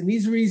text, and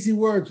these are easy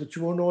words, but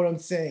you won't know what I'm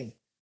saying.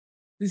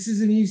 This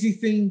is an easy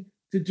thing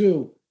to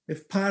do.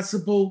 If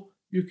possible,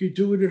 you could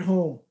do it at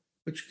home,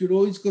 but you could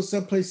always go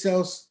someplace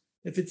else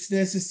if it's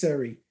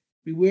necessary.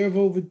 Beware of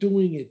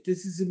overdoing it.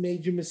 This is a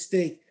major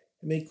mistake.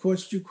 It may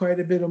cost you quite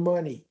a bit of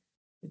money.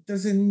 It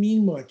doesn't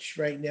mean much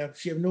right now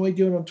because you have no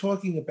idea what I'm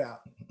talking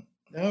about.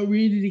 Now I'll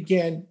read it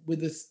again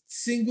with a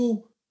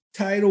single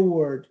title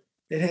word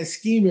that has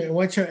schema and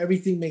watch how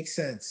everything makes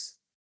sense.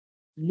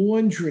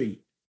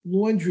 Laundry.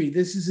 Laundry.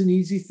 This is an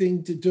easy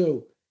thing to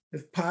do.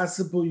 If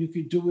possible, you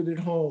could do it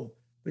at home,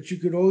 but you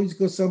could always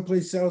go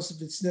someplace else if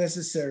it's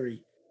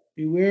necessary.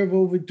 Beware of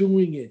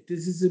overdoing it.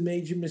 This is a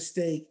major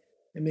mistake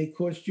and may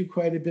cost you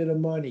quite a bit of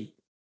money.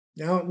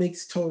 Now it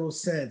makes total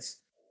sense.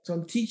 So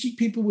I'm teaching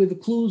people where the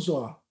clues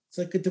are. It's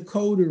like a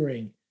decoder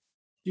ring.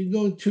 You can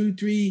go 2,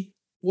 3,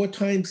 4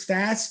 times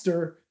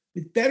faster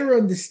with better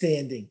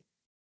understanding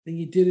than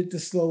you did at the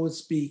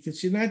slowest speed,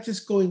 because you're not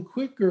just going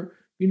quicker,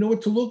 you know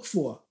what to look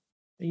for,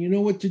 and you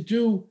know what to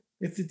do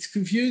if it's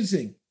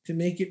confusing to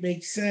make it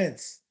make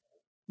sense,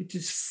 which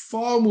is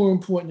far more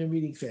important than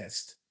reading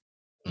fast.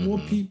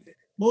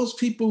 Most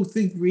people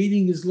think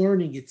reading is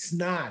learning. It's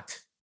not.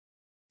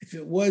 If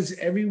it was,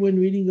 everyone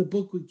reading a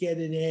book would get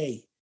an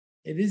A.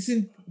 It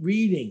isn't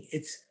reading.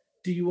 It's,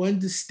 do you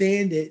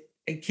understand it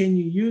and can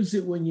you use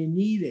it when you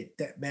need it?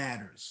 That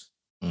matters.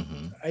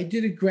 I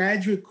did a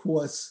graduate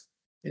course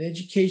in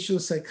educational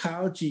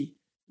psychology,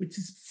 which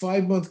is a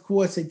 5-month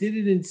course. I did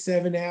it in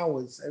 7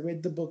 hours. I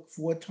read the book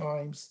 4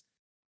 times.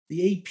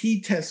 The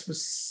AP test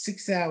was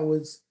 6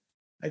 hours.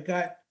 I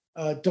got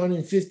done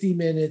in 50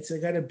 minutes. I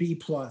got a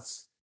B+.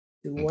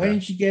 Why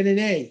didn't you get an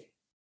A?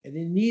 I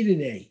didn't need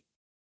an A.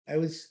 I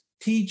was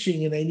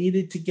teaching and I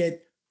needed to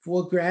get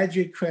 4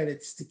 graduate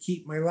credits to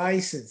keep my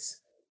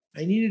license.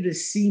 I needed a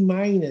C-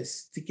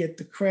 to get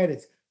the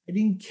credits. I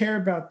didn't care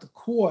about the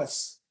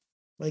course.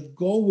 My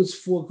goal was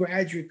 4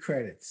 graduate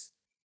credits.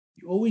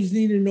 You always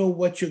need to know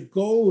what your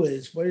goal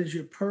is. What is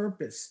your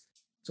purpose?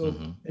 So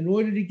in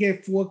order to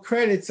get 4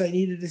 credits, I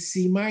needed a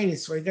C-,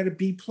 so I got a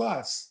B+.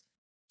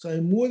 So I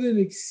more than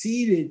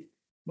exceeded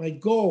my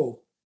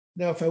goal.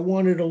 Now, if I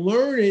wanted to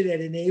learn it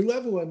at an A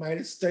level, I might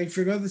have studied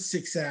for another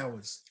 6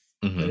 hours.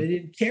 But I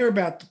didn't care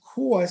about the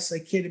course. I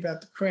cared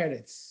about the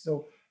credits.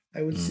 So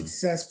I was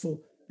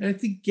successful. And I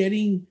think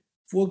getting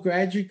 4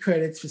 graduate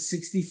credits for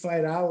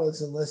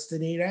 $65 in less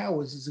than 8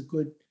 hours is a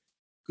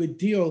good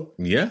deal.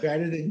 Yeah.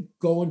 Rather than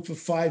going for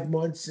 5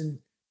 months and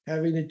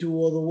having to do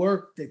all the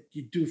work that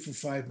you do for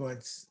 5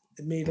 months.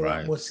 It made a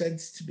lot more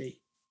sense to me.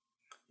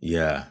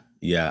 Yeah.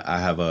 Yeah. I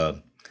have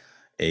a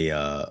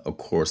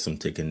course I'm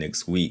taking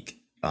next week.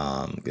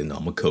 You know,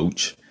 I'm a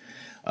coach.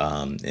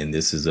 And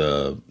this is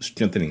a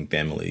strengthening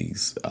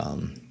families,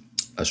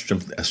 a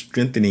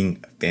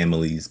strengthening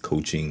families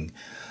coaching.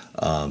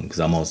 Because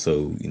I'm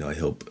also, you know, I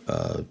help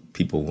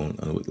people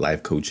with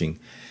life coaching,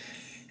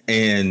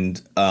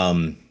 and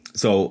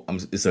so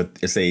it's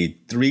a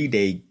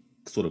 3-day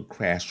sort of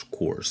crash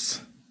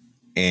course,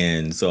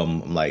 and so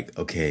I'm like,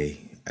 okay,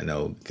 I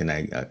know,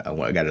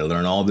 I got to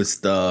learn all this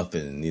stuff,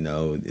 and you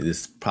know,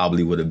 this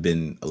probably would have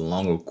been a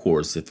longer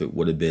course if it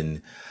would have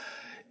been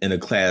in a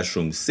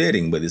classroom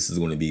setting, but this is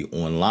going to be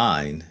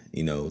online,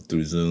 you know,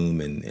 through Zoom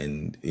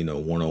and you know,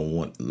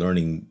 one-on-one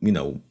learning, you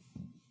know,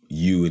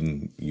 you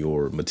and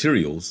your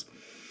materials.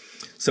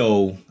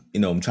 So, you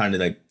know, I'm trying to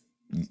like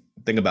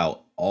think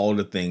about all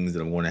the things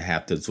that I'm going to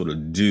have to sort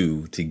of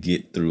do to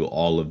get through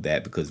all of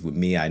that, because with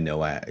me, I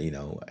know I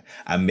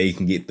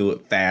can get through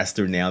it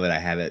faster now that I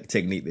have that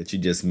technique that you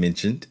just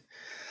mentioned.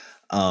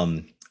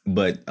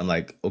 But I'm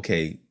like,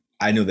 okay,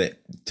 I know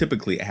that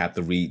typically I have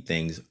to read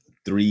things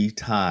 3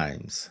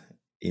 times,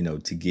 you know,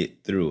 to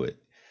get through it.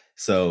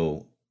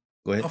 So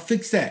go ahead. I'll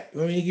fix that.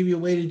 Want me to give you a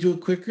way to do it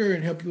quicker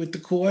and help you with the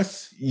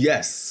course?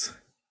 Yes.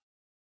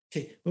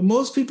 Okay. When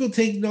most people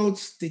take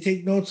notes, they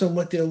take notes on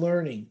what they're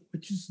learning,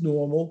 which is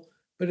normal,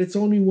 but it's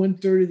only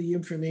 1/3 of the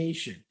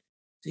information.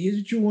 So here's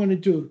what you want to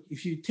do.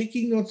 If you're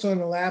taking notes on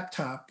a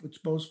laptop, which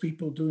most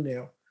people do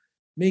now,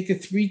 make a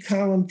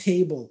 3-column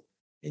table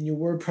in your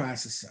word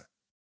processor.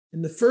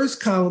 In the first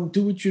column,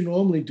 do what you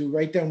normally do,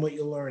 write down what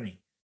you're learning.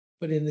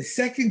 But in the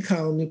second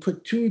column, you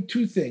put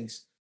two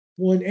things.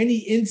 One, any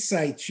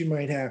insights you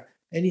might have.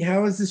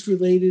 How is this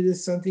related to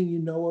something you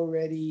know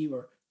already,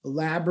 or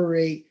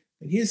elaborate?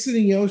 And here's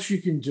something else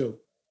you can do.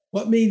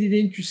 What made it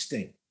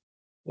interesting?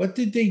 What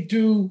did they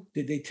do?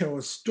 Did they tell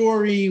a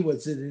story?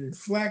 Was it an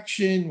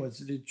inflection?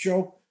 Was it a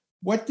joke?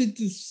 What did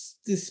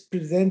this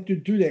presenter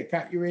do that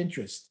got your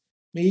interest?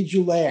 Made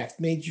you laugh,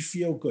 made you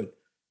feel good?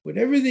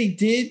 Whatever they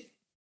did,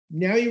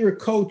 now you're a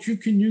coach. You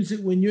can use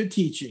it when you're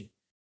teaching.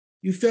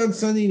 You found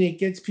something that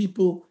gets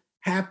people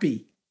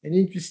happy and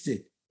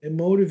interested and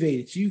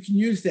motivated. So you can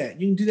use that.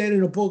 You can do that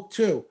in a book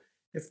too.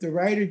 If the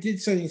writer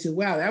did something and said,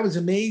 wow, that was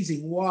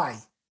amazing.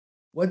 Why?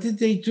 What did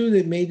they do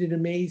that made it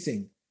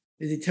amazing?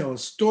 Did they tell a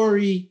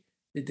story?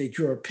 Did they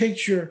draw a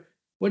picture?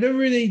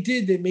 Whatever they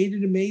did that made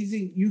it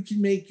amazing, you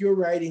can make your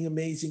writing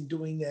amazing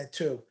doing that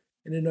too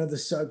in another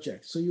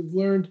subject. So you've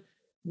learned,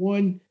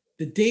 1,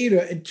 the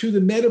data, and 2,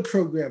 the meta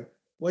program.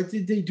 What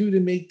did they do to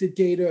make the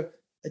data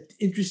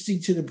interesting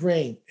to the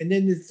brain? And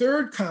then the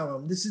third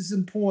column, this is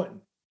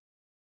important.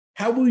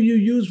 How will you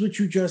use what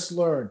you just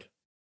learned?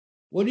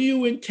 What do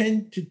you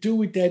intend to do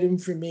with that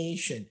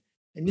information?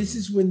 And this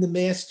is when the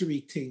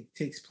mastery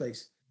takes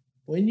place.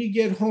 When you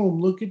get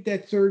home, look at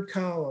that third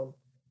column,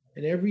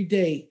 and every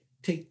day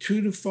take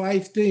 2 to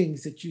 5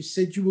 things that you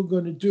said you were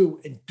going to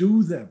do and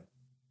do them.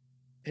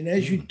 And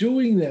as you're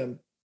doing them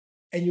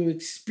and you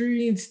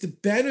experience the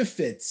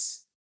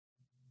benefits,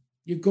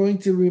 you're going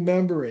to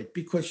remember it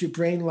because your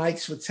brain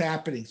likes what's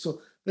happening.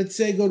 So let's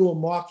say I go to a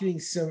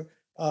marketing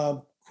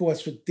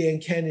course with Dan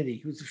Kennedy,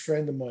 who's a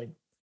friend of mine,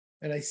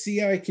 and I see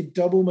how I could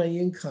double my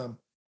income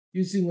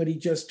using what he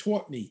just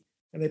taught me.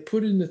 And I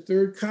put in the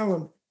third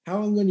column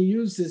how I'm going to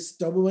use this,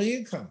 double my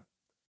income.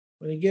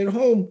 When I get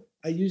home,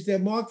 I use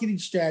that marketing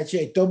strategy.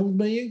 I doubled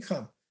my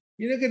income.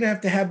 You're not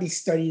going to have me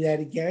study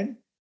that again.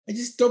 I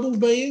just doubled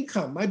my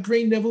income. My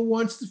brain never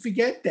wants to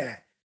forget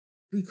that,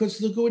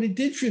 because look at what it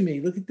did for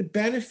me. Look at the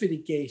benefit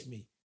it gave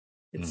me.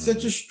 It's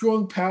such a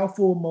strong,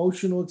 powerful,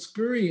 emotional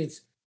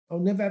experience. I'll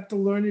never have to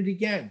learn it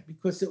again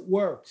because it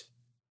worked.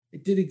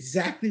 It did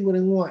exactly what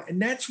I want. And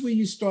that's where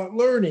you start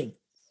learning,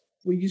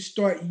 where you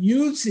start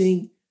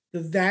using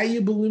the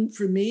valuable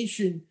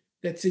information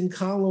that's in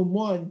column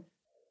 1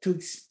 to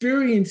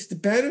experience the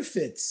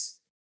benefits.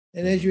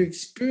 And as you're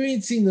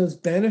experiencing those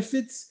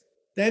benefits,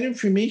 that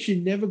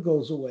information never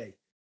goes away,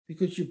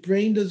 because your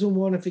brain doesn't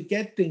want to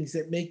forget things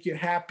that make you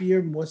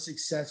happier, more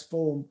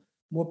successful,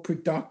 more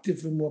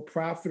productive, and more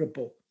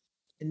profitable.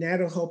 And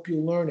that'll help you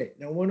learn it.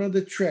 Now, one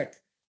other trick.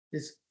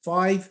 There's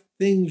 5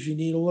 things you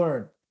need to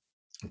learn.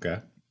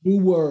 Okay. New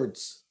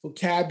words,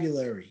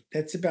 vocabulary.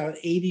 That's about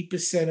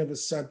 80% of a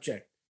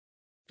subject.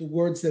 The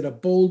words that are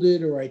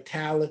bolded or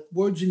italic,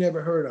 words you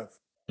never heard of.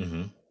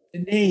 The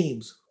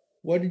names.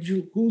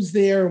 Who's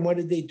there and what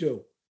did they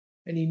do?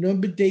 Any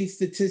number, date,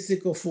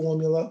 statistical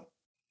formula.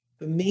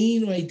 The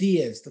main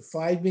ideas, the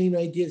 5 main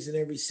ideas in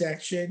every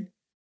section,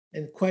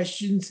 and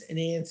questions and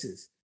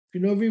answers. If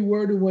you know every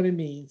word and what it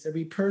means,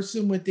 every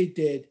person, what they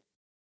did,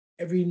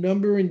 every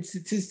number and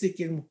statistic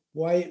and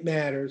why it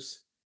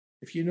matters,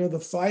 if you know the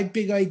 5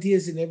 big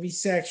ideas in every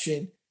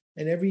section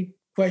and every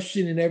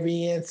question and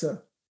every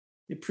answer,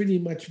 you pretty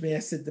much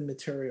mastered the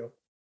material.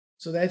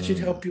 So that should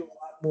help you a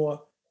lot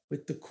more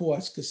with the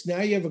course, because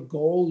now you have a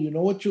goal, you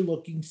know what you're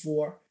looking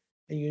for,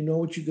 and you know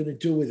what you're going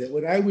to do with it.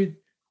 What I would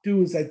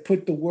do is I'd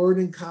put the word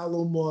in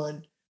column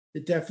 1, the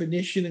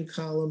definition in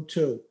column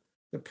 2,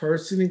 the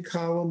person in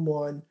column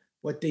 1,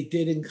 what they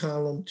did in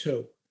column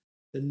 2,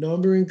 the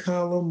number in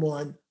column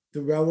 1,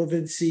 the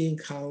relevancy in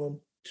column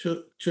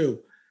 2,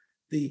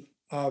 the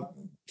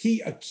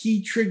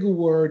key trigger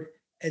word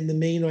and the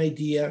main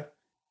idea,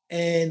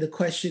 and the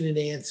question and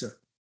answer.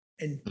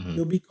 And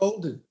you'll be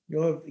golden.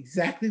 You'll have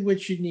exactly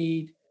what you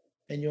need,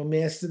 and you'll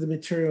master the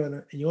material,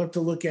 and you don't have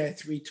to look at it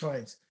 3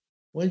 times.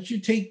 Once you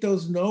take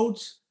those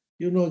notes,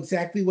 you'll know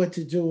exactly what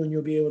to do, and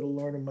you'll be able to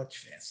learn them much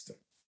faster.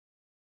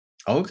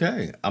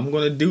 Okay, I'm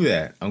going to do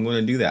that.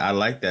 I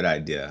like that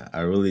idea.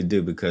 I really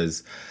do,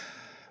 because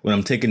when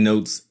I'm taking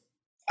notes,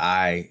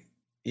 I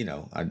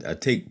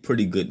take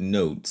pretty good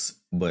notes,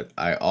 but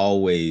I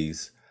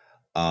always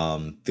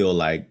feel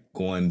like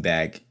going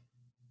back,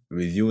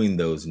 reviewing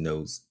those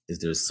notes, is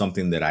there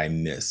something that I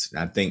missed?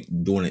 And I think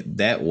doing it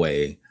that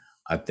way,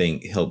 I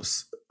think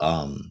helps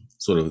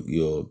sort of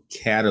your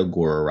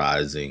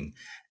categorizing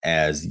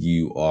as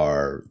you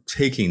are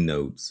taking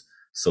notes.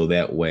 So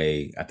that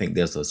way, I think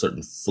there's a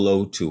certain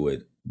flow to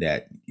it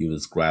that you're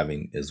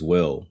describing as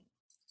well.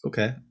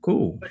 Okay,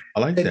 cool. I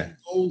like that.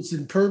 Goals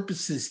and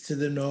purposes to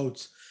the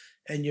notes,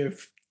 and you're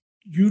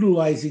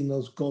utilizing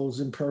those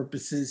goals and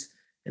purposes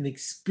and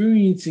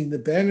experiencing the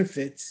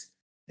benefits.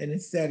 And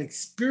it's that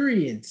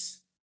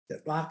experience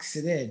that locks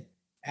it in,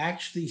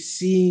 actually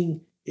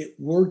seeing it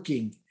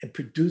working and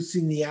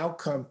producing the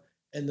outcome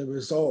and the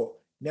result.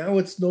 Now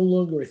it's no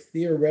longer a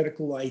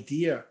theoretical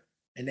idea,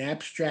 an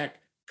abstract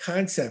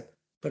concept,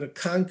 but a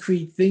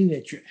concrete thing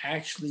that you're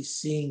actually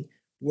seeing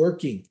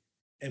working.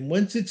 And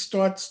once it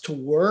starts to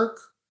work,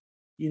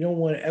 you don't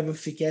want to ever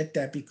forget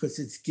that, because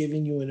it's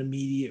giving you an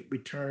immediate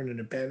return and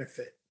a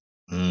benefit.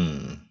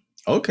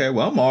 Okay,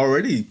 well, I'm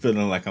already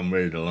feeling like I'm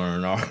ready to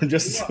learn.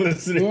 Just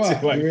listening to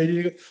like, you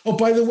ready to go? Oh,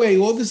 by the way,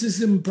 all this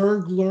is in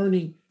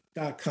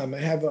berglearning.com. I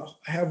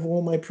have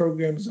all my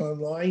programs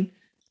online.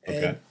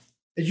 And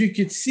as you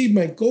can see,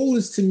 my goal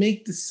is to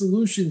make the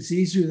solutions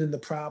easier than the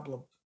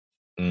problem.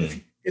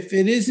 If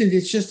it isn't,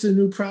 it's just a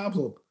new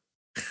problem.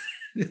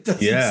 It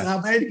doesn't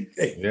solve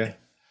anything.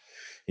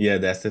 Yeah,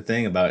 that's the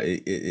thing about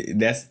it.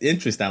 That's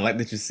interesting. I like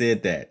that you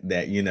said that.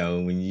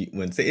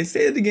 When say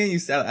it again, you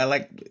said I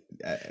like.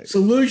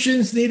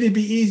 Solutions need to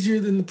be easier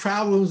than the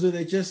problems, or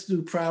they just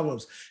new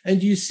problems.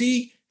 And you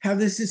see how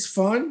this is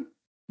fun?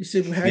 You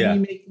said, well, how do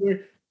you make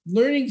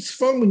learning's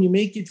fun when you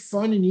make it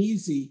fun and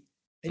easy,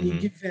 and you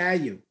give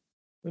value.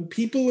 When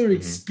people are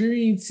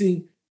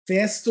experiencing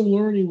faster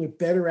learning with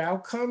better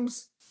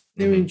outcomes,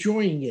 they're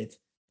enjoying it.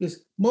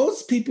 Because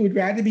most people would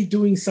rather be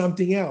doing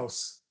something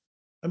else.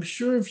 I'm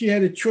sure if you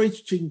had a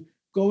choice between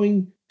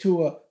going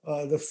to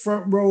the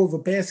front row of a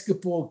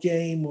basketball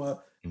game,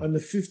 or on the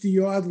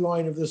 50-yard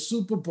line of the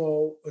Super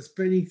Bowl, or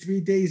spending 3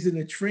 days in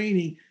a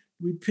training,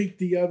 we'd pick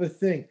the other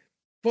thing.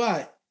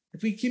 But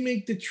if we can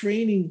make the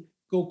training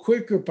go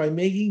quicker by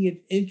making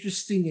it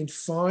interesting and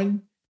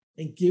fun,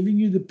 and giving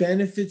you the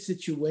benefits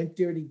that you went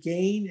there to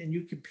gain, and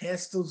you can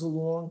pass those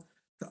along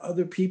to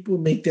other people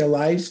and make their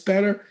lives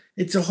better,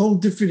 it's a whole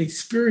different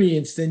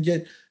experience than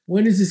just,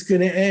 when is this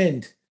going to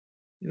end?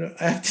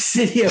 I have to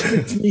sit here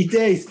for 3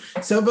 days.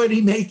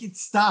 Somebody make it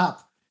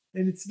stop.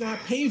 And it's not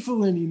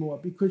painful anymore,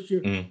 because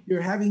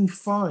you're having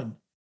fun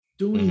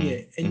doing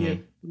it, and you're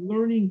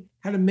learning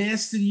how to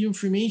master the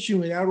information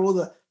without all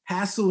the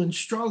hassle and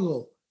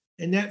struggle.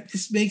 And that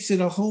just makes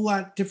it a whole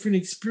lot different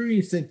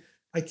experience than,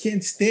 I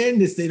can't stand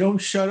this. They don't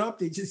shut up.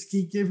 They just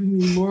keep giving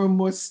me more and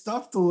more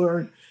stuff to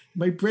learn.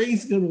 My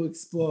brain's going to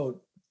explode.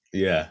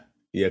 Yeah,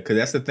 because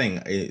that's the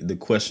thing. The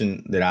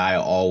question that I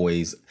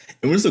always,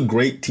 and when it's a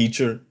great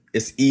teacher,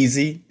 it's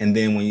easy. And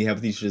then when you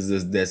have teachers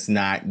that's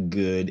not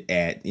good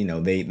at,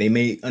 they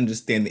may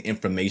understand the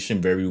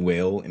information very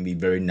well and be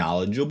very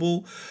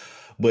knowledgeable,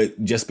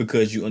 but just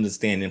because you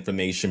understand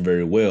information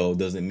very well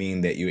doesn't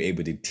mean that you're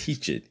able to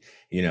teach it,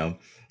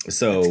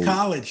 So it's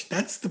college.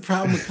 That's the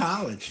problem with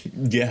college.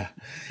 Yeah.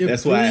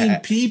 That's why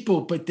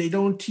people, but they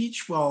don't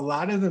teach well. A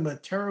lot of them are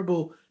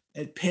terrible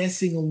at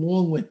passing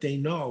along what they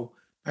know.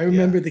 I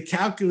remember the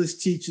calculus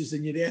teachers,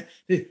 and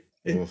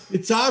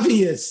it's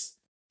obvious.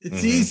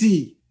 It's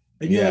easy.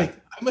 And you're like,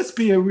 I must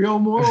be a real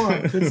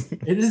moron, because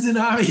it isn't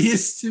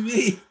obvious to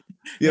me.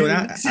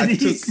 Yeah,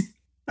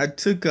 I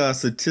took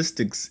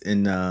statistics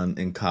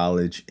in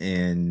college,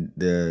 and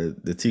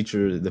the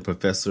teacher, the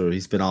professor, he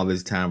spent all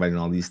this time writing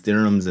all these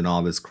theorems and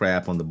all this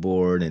crap on the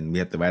board, and we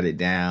had to write it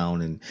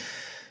down, and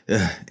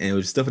it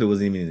was stuff that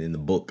wasn't even in the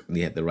book.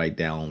 We had to write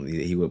down.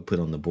 He would put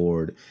on the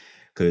board,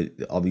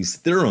 all these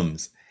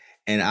theorems.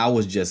 And I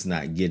was just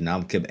not getting.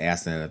 I kept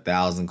asking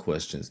 1,000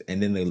 questions.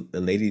 And then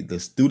the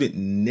student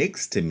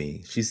next to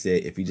me, she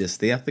said, "If you just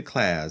stay after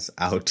class,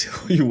 I'll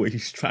tell you what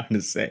he's trying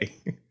to say."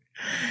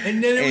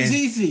 And then it was And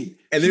easy.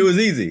 and then it was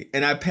easy,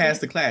 and I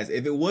passed the class.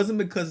 If it wasn't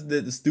because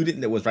the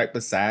student that was right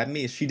beside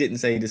me, if she didn't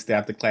say to stay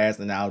after class,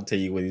 and I'll tell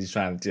you what he's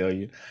trying to tell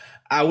you,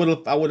 I would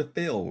have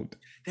failed.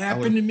 It I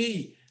would happened have. to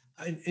me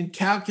in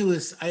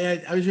calculus.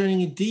 I was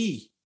running a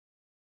D,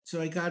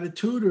 so I got a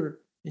tutor,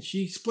 and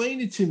she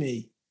explained it to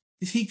me.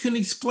 He couldn't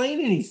explain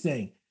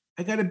anything.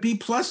 I got a B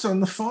plus on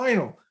the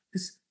final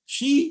because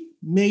she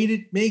made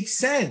it make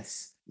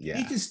sense. He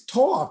Yeah. just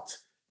talked.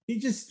 He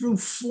just threw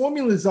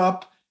formulas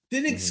up,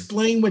 didn't Hmm.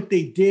 explain what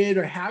they did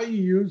or how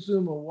you use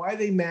them or why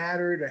they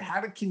mattered or how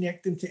to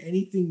connect them to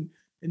anything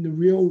in the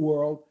real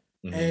world.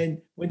 Hmm.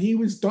 And when he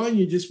was done,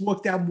 you just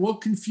walked out more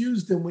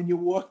confused than when you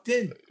walked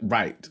in.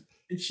 Right.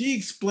 And she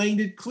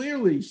explained it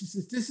clearly. She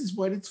says, "This is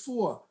what it's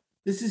for.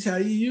 This is how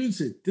you use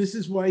it. This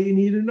is why you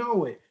need to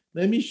know it.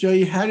 Let me show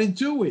you how to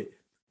do it."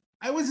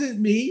 I wasn't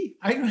me.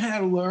 I knew how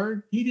to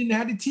learn. He didn't know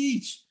how to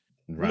teach.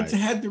 Once I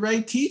Right. had the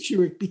right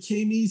teacher, it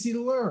became easy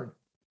to learn.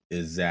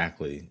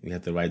 Exactly. You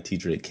have the right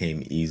teacher. It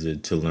came easier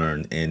to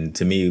learn, and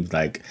to me,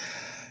 like,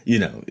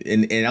 and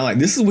I'm like,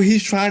 this is what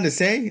he's trying to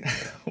say.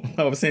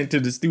 I was saying to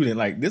the student,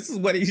 like, this is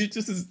what he's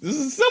just. This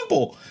is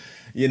simple,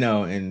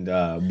 and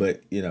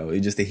but it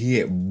just that he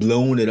had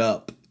blown it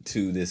up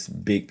to this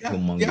big, Yeah, yeah.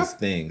 humongous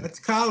thing. That's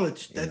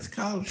college. You That's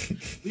college.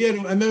 I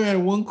remember I had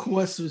one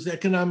course, it was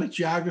economic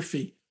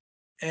geography,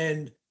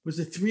 and it was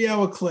a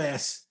 3-hour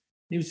class.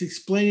 He was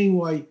explaining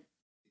why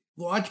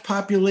large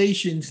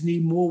populations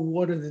need more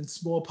water than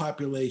small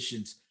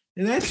populations.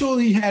 And that's all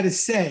he had to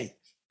say.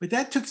 But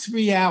that took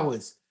 3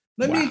 hours.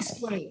 Let me Wow.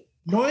 explain.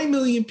 9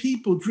 million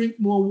people drink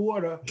more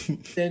water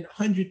than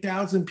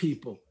 100,000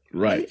 people. Let me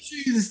Right. show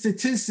you the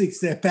statistics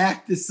that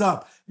back this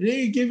up. And then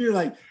you give you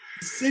like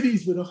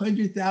cities with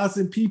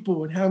 100,000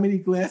 people and how many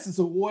glasses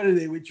of water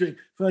they would drink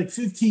for like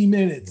 15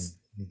 minutes.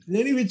 And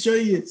then he would show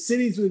you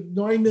cities with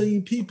 9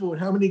 million people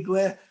and how many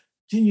glass.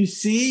 Can you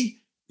see?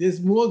 There's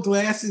more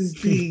glasses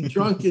being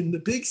drunk in the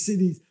big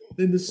cities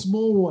than the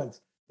small ones.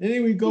 And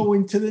then we go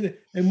into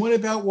and what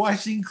about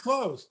washing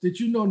clothes? Did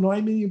you know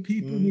 9 million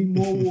people need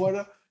more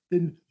water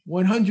than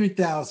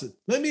 100,000?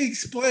 Let me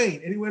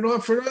explain. And he went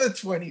on for another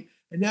 20,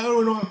 and now it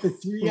went on for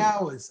 3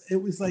 hours. It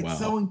was like Wow.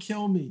 someone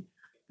kill me.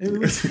 It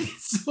was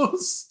so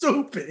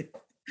stupid.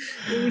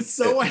 It was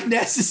so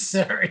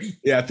unnecessary.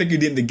 Yeah, I think you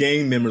did the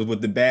game members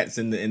with the bats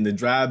and the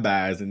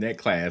drive-bys in that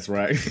class,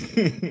 right?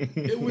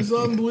 It was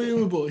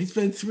unbelievable. He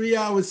spent 3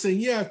 hours saying,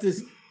 "Yeah, if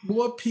there's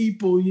more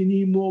people, you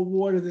need more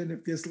water than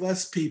if there's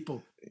less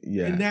people."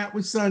 Yeah. And that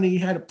was something he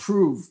had to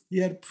prove. He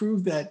had to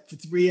prove that for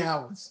 3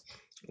 hours.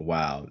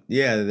 Wow.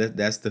 Yeah,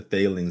 that's the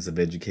failings of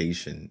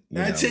education.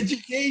 That's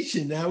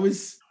education. That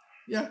was,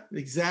 yeah,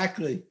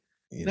 exactly.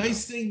 You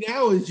Nice thing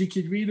now is you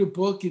could read a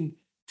book in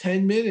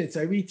 10 minutes.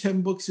 I read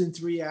 10 books in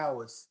 3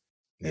 hours.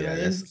 And Yeah, I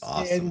that's understand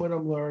awesome. what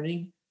I'm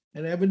learning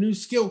and I have a new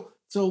skill.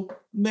 So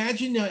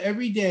imagine now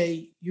every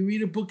day you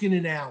read a book in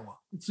an hour.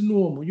 It's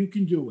normal. You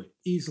can do it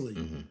easily. I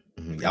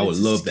And would it's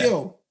a love that.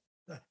 skill.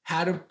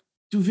 How to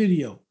do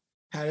video,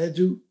 how to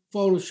do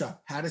Photoshop,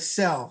 how to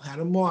sell, how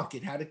to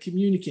market, how to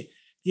communicate. At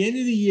the end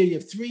of the year, you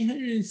have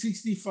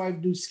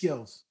 365 new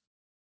skills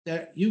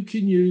that you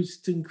can use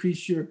to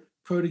increase your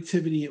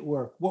productivity at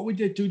work. What would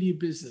that do to your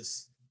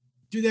business?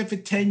 Do that for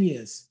 10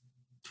 years,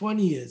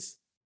 20 years,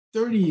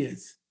 30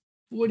 years,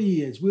 40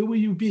 years. Where will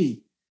you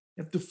be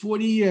after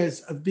 40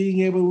 years of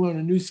being able to learn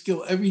a new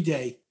skill every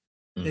day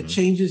that Mhm.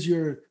 changes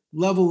your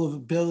level of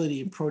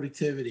ability and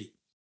productivity?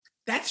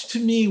 That's to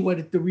me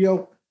what the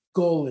real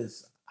goal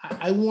is.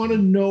 I want to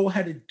know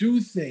how to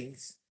do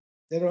things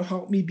that'll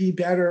help me be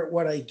better at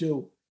what I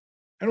do.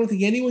 I don't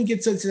think anyone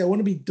gets up and says, "I want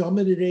to be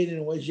dumber today than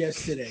I was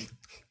yesterday.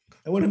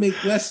 I want to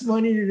make less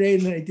money today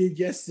than I did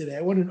yesterday.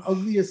 I want an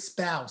uglier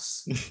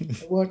spouse.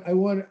 I want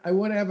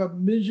to have a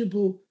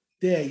miserable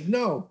day."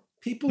 No,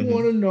 people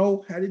want to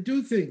know how to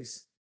do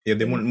things. Yeah,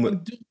 they And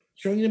want. I'm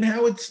showing them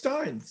how it's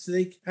done. So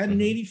they had an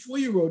Mhm.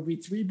 84-year-old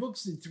read 3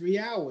 books in 3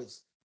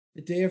 hours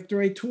the day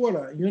after I taught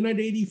her. You're not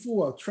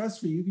 84.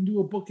 Trust me, you can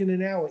do a book in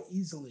an hour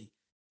easily,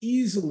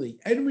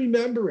 and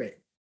remember it,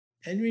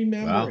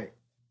 Wow. And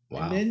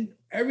Wow. then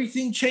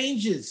everything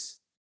changes.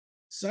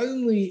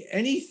 Suddenly,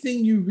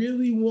 anything you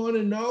really want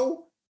to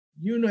know,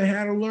 you know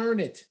how to learn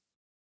it.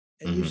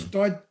 And you Mhm.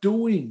 start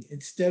doing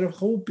instead of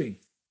hoping.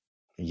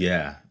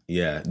 Yeah,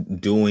 yeah,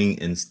 doing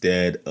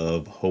instead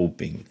of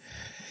hoping.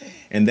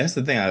 And that's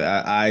the thing.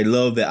 I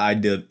love the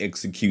idea of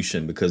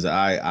execution because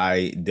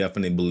I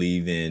definitely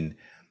believe in,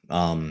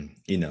 I'm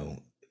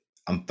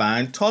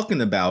fine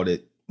talking about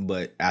it,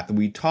 but after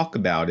we talk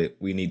about it,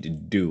 we need to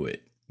do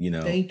it,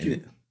 Thank and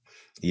you.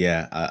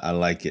 yeah, I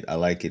like it. I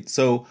like it.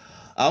 So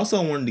I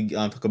also wanted to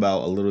talk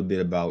about a little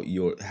bit about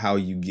how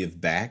you give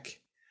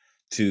back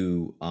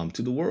to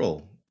the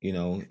world,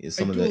 I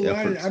some of do a the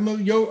lot of, efforts.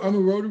 I'm a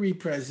Rotary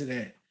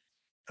president.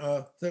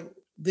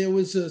 There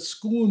was a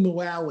school in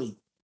Malawi.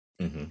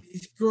 Hmm.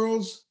 These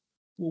girls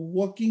were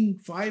walking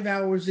 5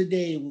 hours a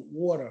day with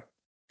water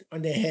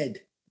on their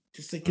head,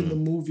 just like in the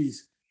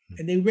movies,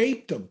 and they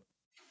raped them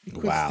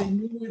because they Wow.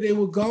 knew where they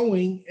were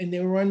going and they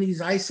were on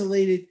these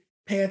isolated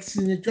paths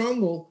in the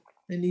jungle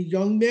And the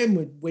young men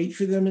would wait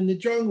for them in the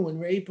jungle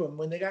and rape them.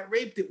 When they got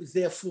raped, it was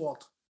their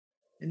fault.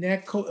 And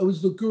it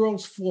was the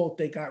girl's fault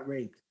they got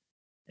raped.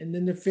 And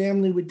then the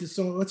family would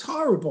disown. It's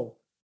horrible.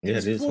 Yeah,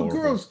 These it is poor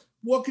horrible. girls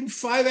walking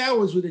 5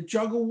 hours with a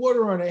jug of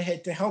water on her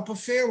head to help a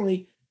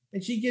family,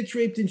 and she gets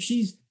raped, and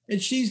she's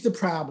the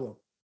problem.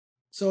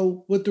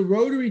 So what the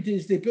Rotary did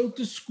is they built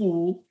a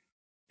school,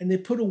 and they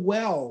put a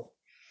well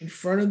in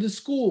front of the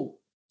school.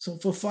 So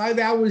for 5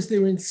 hours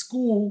they're in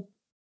school,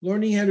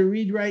 learning how to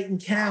read, write,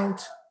 and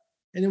count.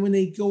 And then when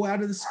they go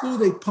out of the school,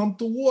 they pump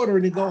the water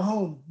and they go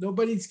home.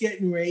 Nobody's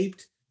getting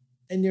raped,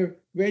 and they're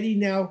ready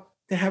now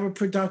to have a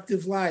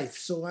productive life.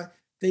 So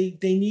they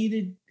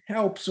needed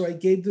help, so I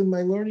gave them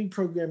my learning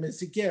program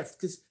as a gift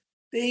because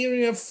they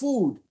don't have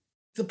food.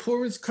 It's the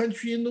poorest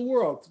country in the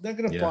world. They're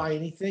not going to buy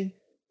anything.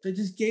 So I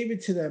just gave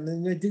it to them,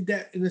 and I did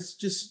that. And it's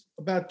just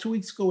about 2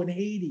 weeks ago in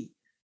Haiti.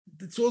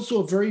 It's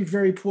also a very,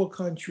 very poor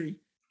country.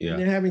 Yeah. And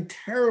they're having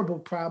terrible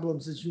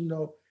problems, as you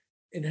know,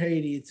 in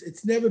Haiti.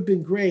 It's never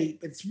been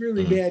great, but it's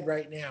really bad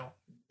right now.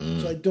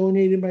 So I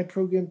donated my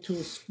program to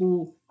a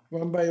school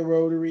run by a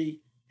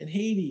Rotary in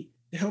Haiti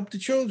to help the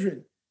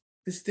children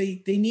because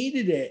they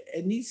needed it.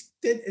 And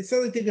it's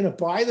not like they're going to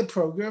buy the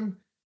program.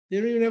 They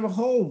don't even have a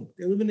home.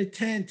 They live in a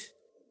tent.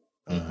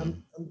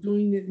 I'm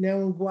doing it now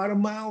in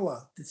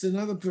Guatemala. It's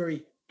another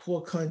very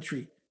poor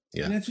country.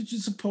 Yeah. And that's what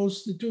you're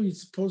supposed to do. You're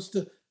supposed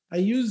to, I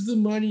use the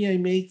money I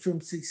make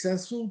from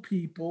successful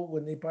people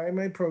when they buy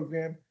my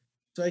program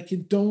so I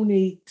can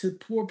donate to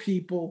poor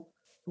people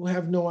who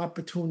have no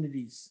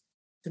opportunities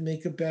to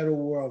make a better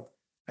world.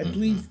 I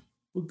believe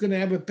we're going to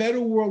have a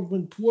better world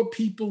when poor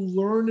people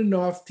learn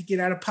enough to get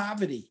out of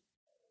poverty.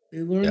 They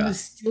learn the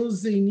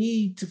skills they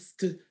need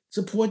to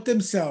support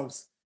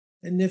themselves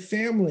and their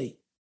family.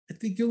 I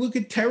think you look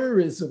at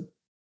terrorism.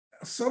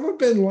 Osama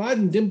bin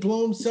Laden didn't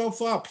blow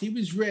himself up. He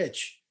was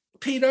rich.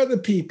 Paid other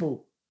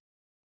people.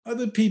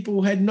 Other people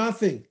who had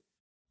nothing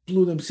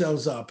blew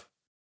themselves up.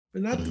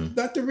 But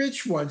not the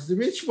rich ones. The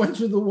rich ones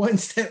were the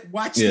ones that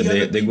watch the other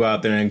people. They go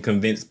out there and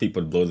convince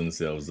people to blow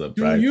themselves up,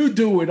 right? You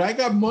do it. I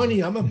got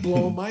money. I'm not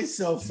blowing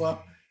myself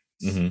up.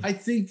 I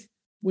think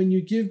when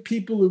you give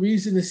people a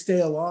reason to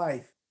stay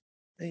alive,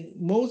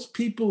 most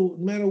people,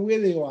 no matter where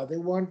they are, they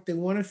want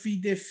to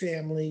feed their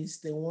families.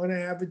 They want to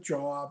have a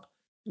job.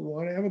 They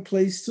want to have a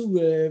place to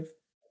live.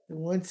 They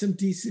want some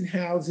decent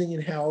housing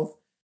and health.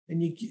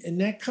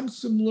 And that comes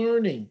from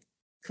learning,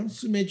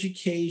 comes from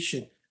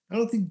education. I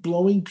don't think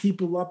blowing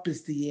people up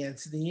is the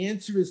answer. The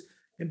answer is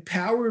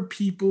empower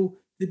people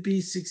to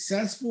be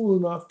successful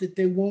enough that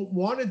they won't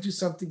want to do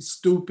something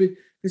stupid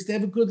because they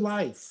have a good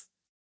life.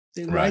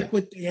 They like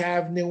what they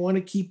have and they want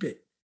to keep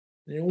it.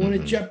 They don't want to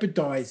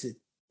jeopardize it.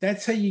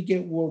 That's how you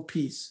get world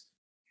peace,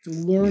 through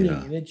learning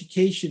and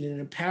education and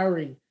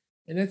empowering.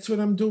 And that's what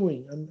I'm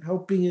doing. I'm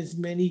helping as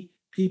many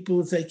people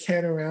as I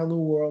can around the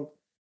world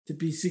to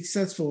be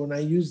successful. And I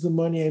use the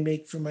money I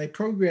make from my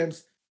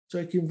programs so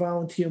I can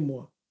volunteer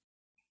more.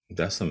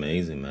 That's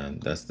amazing,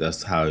 man. That's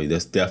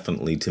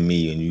definitely, to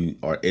me, and you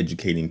are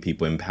educating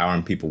people,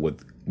 empowering people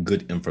with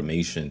good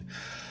information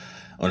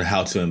on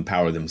how to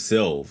empower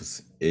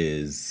themselves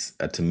is,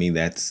 to me,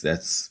 that's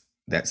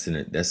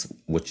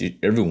what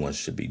everyone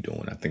should be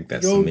doing. I think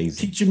that's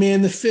amazing. Teach a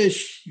man to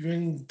fish.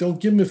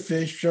 Don't give him a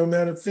fish, show him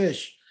how to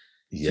fish.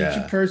 Yeah.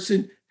 Teach a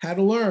person how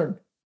to learn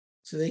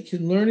so they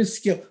can learn a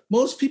skill.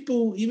 Most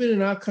people, even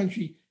in our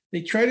country,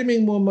 they try to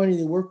make more money.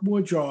 They work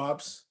more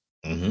jobs.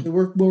 They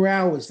work more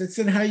hours. That's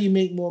not how you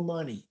make more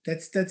money.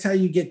 That's how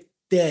you get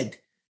dead.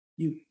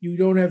 You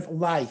don't have a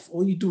life.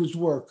 All you do is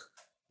work.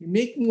 You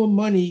make more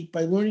money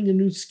by learning a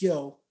new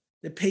skill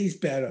that pays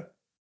better.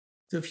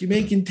 So if you're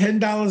making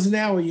 $10 an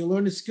hour, you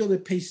learn a skill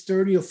that pays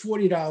 $30 or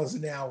 $40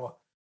 an hour.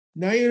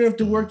 Now you don't have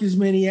to work as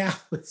many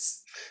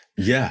hours.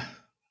 Yeah.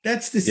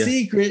 That's the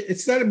secret.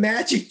 It's not a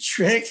magic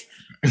trick.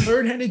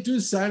 Learn how to do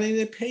something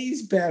that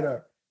pays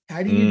better.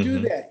 How do you do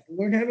that? You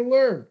learn how to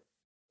learn.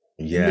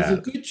 Yeah. And there's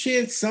a good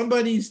chance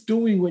somebody's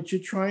doing what you're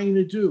trying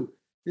to do.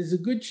 There's a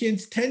good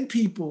chance 10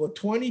 people or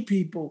 20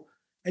 people,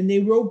 and they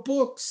wrote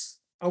books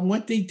on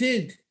what they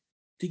did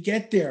to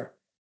get there.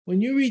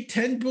 When you read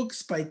 10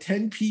 books by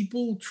 10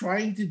 people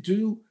trying to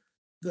do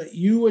that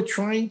you are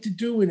trying to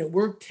do, and it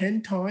worked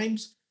 10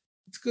 times,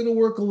 it's going to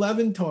work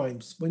 11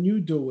 times when you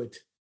do it.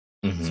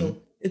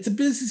 So it's a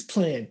business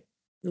plan.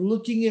 You're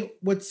looking at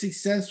what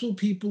successful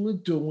people are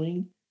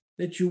doing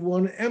that you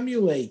want to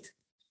emulate.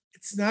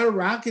 It's not a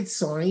rocket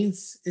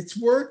science. It's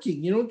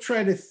working. You don't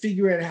try to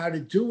figure out how to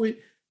do it.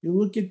 You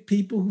look at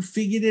people who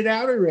figured it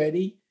out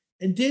already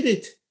and did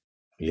it.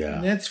 Yeah.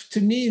 And that's,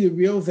 to me, the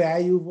real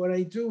value of what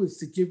I do is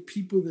to give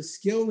people the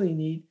skill they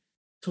need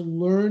to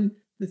learn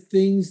the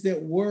things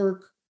that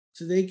work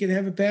so they can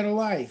have a better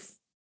life.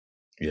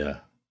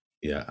 Yeah.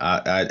 Yeah.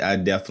 I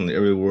definitely,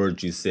 every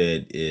word you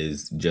said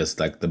is just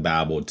like the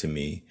Bible to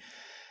me.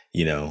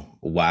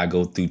 Why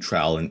go through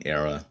trial and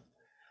error?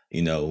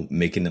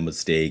 Making a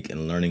mistake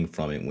and learning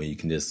from it when you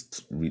can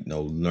just,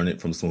 learn it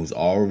from someone who's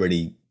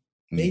already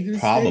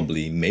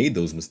probably made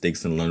those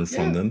mistakes and learn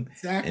from them.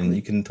 Exactly. And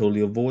you can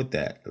totally avoid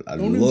that.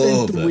 Don't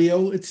invent the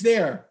wheel. It's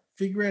there.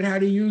 figure out how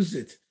to use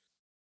it.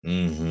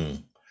 Mm-hmm.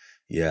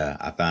 Yeah,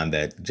 I find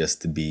that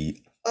just to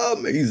be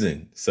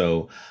amazing.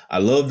 So I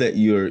love that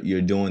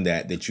you're doing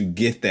that, that you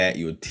get that,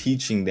 you're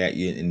teaching that,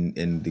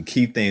 and the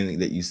key thing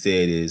that you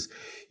said is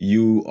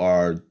you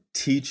are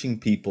teaching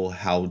people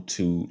how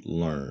to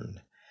learn.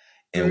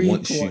 And Very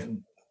once you,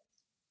 important.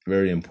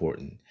 very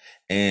important.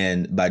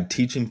 And by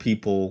teaching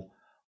people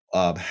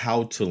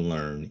how to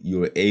learn,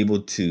 you're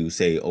able to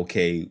say,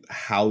 okay,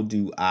 how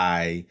do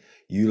I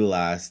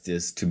utilize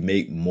this to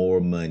make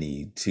more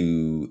money,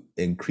 to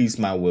increase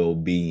my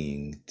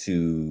well-being,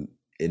 to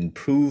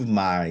improve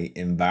my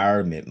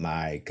environment,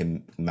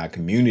 my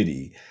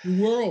community,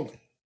 The world.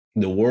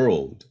 the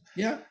world.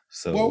 Yeah.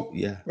 So Well,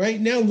 yeah.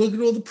 right now, look at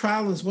all the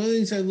problems. One of the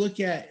things I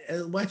look at,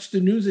 watch the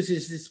news,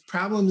 is this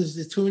problem is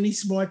there's too many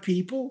smart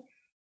people.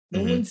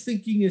 No one's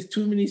thinking there's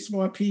too many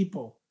smart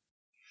people.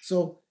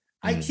 So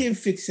I can't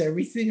fix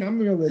everything. I'm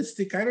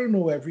realistic. I don't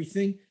know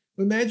everything.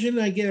 But imagine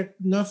I get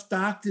enough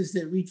doctors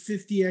that read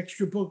 50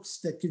 extra books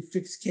that can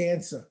fix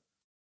cancer,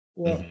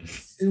 or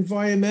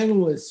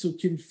environmentalists who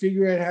can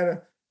figure out how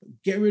to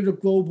get rid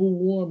of global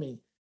warming.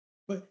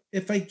 But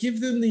if I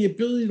give them the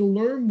ability to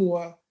learn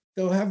more,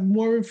 they'll have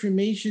more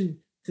information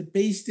to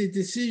base their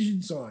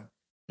decisions on.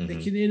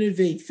 They can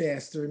innovate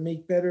faster and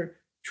make better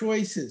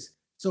choices.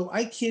 So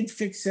I can't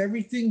fix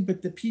everything,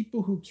 but the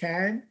people who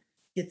can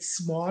get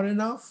smart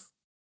enough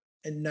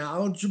and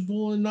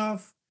knowledgeable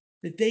enough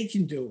that they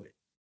can do it.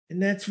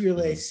 And that's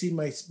really, I see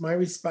my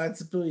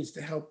responsibility is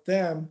to help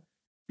them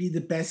be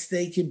the best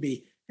they can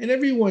be. And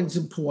everyone's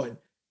important.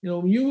 You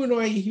know, you and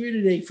I are here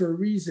today for a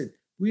reason.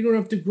 We don't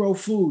have to grow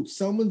food.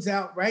 Someone's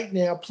out right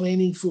now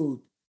planting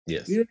food.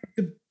 Yes. We don't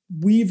have to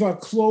weave our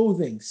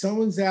clothing.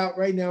 Someone's out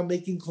right now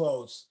making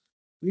clothes.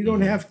 We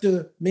don't have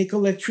to make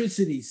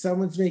electricity.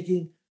 Someone's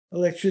making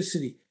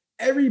electricity.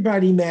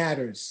 Everybody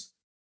matters.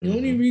 The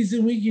only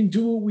reason we can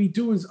do what we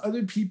do is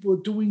other people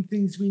are doing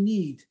things we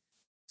need.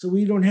 So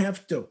we don't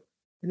have to.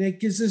 And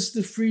that gives us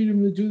the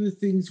freedom to do the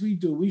things we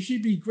do. We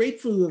should be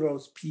grateful to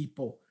those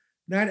people,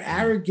 not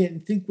arrogant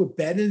and think we're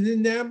better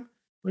than them.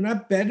 We're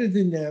not better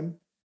than them.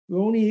 We're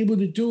only able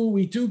to do what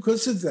we do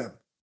because of them.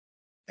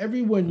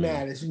 Everyone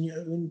matters.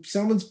 When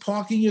someone's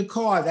parking your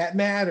car, that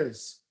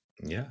matters.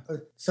 Yeah.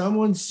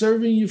 Someone's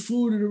serving you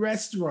food at a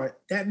restaurant,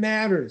 that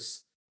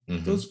matters.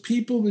 Those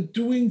people are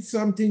doing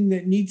something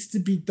that needs to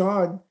be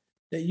done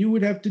that you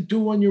would have to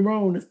do on your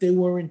own if they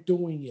weren't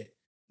doing it.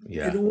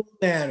 Yeah. It all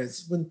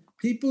matters. When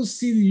people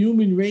see the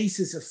human race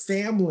as a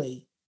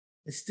family,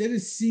 instead of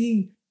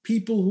seeing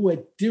people who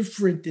are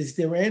different as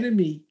their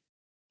enemy,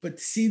 but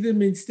see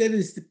them instead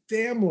as the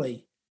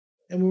family.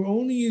 And we're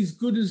only as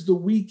good as the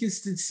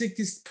weakest and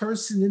sickest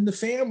person in the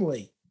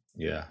family.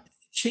 Yeah.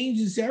 It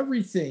changes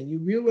everything. You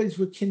realize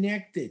we're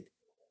connected.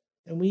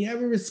 And we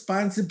have a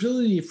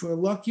responsibility, if we're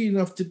lucky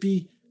enough to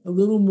be a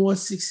little more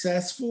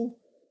successful,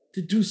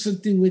 to do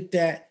something with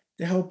that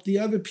to help the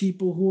other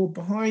people who are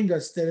behind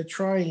us that are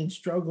trying and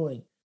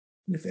struggling.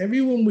 And if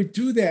everyone would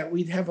do that,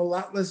 we'd have a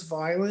lot less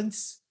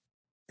violence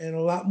and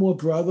a lot more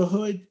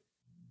brotherhood,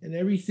 and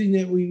everything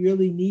that we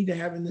really need to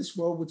have in this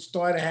world would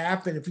start to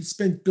happen if we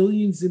spent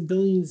billions and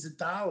billions of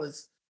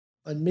dollars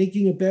on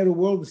making a better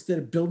world instead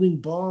of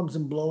building bombs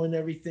and blowing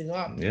everything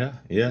up. Yeah,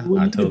 yeah. We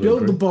wouldn't I need to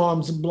build agree. the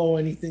bombs and blow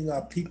anything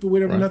up. People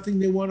would have Right. nothing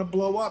they want to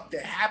blow up.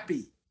 They're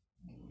happy.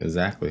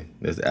 Exactly.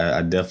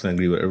 I definitely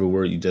agree with every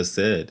word you just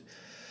said.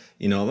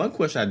 You know, one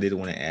question I did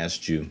want to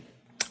ask you,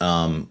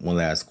 one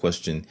last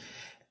question.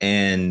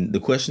 And the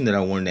question that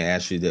I wanted to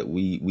ask you, that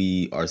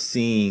we are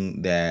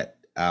seeing that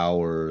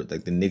our,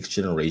 like, the next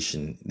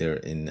generation there,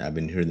 and I've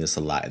been hearing this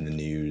a lot in the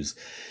news,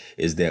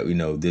 is that, you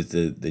know,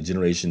 the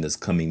generation that's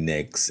coming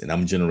next, and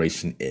I'm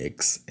Generation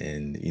X,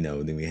 and, you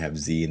know, then we have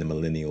Z and the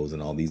millennials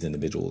and all these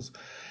individuals.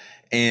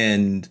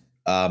 And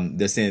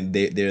they're saying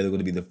they're going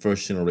to be the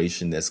first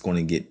generation that's going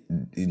to get,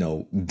 you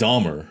know,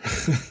 dumber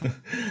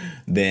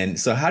than.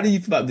 So how do you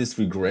feel about this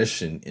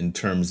regression in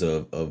terms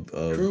of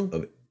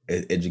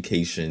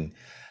education?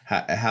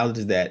 How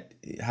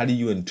do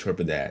you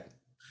interpret that?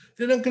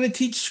 They're not going to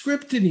teach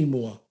script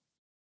anymore.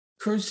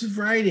 Cursive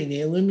writing,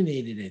 they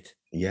eliminated it.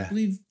 Yeah.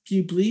 Can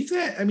you believe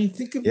that? I mean,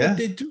 think of what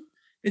they do.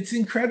 It's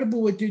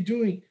incredible what they're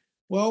doing.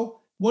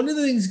 Well, one of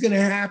the things going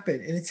to happen,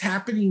 and it's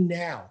happening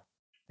now,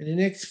 in the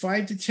next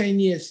 5 to 10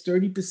 years,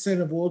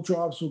 30% of all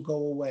jobs will go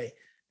away.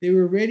 They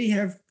already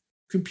have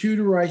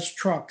computerized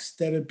trucks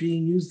that are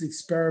being used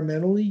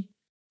experimentally.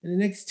 In the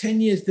next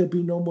 10 years, there'll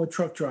be no more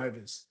truck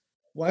drivers.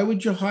 Why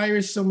would you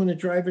hire someone to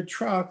drive a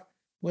truck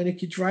when it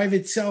could drive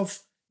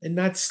itself and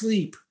not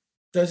sleep?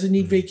 Doesn't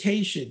need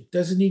vacation,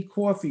 doesn't need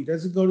coffee,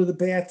 doesn't go to the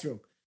bathroom,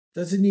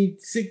 doesn't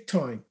need sick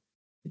time.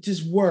 It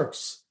just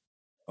works.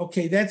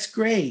 Okay, that's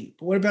great.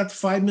 But what about the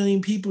 5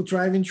 million people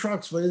driving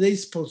trucks? What are they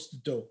supposed to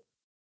do?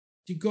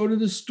 You go to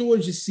the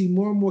stores, you see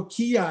more and more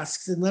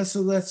kiosks and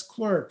less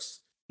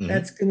clerks.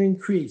 That's going to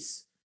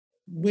increase.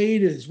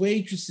 Waiters,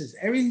 waitresses,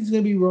 everything's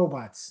going to be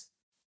robots.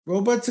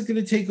 Robots are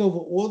going to take over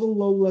all the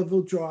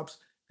low-level jobs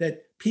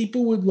that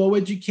people with low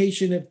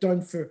education have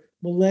done for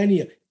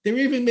millennia. They're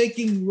even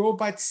making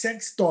robot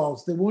sex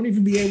dolls. They won't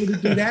even be able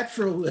to do that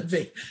for a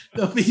living.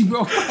 There'll be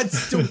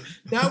robots too.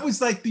 That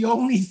was like the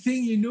only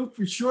thing you knew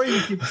for sure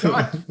you could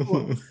charge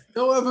for.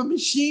 They'll have a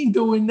machine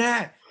doing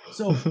that.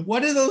 So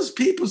what are those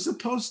people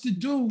supposed to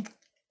do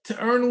to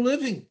earn a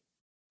living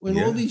when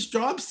all these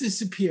jobs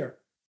disappear?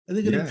 Are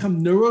they going to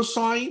become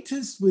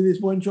neuroscientists where there's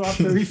one job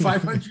for every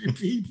 500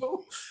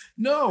 people?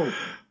 No,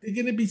 they're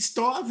going to be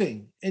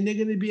starving and they're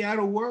going to be out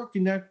of work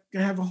and not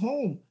going to have a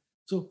home.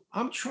 So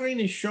I'm trying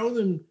to show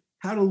them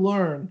how to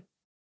learn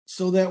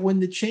so that when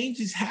the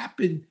changes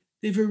happen,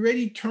 they've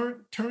already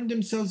turned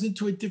themselves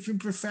into a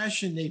different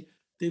profession.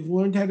 They've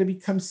learned how to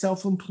become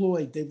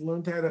self-employed. They've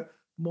learned how to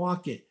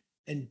market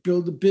and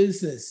build a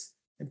business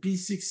and be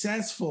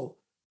successful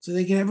so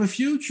they can have a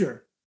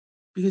future.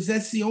 Because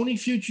that's the only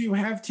future you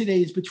have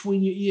today is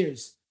between your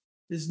ears.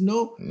 There's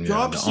no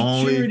job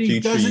security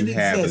doesn't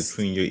exist.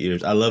 Between your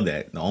ears. I love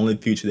that. The only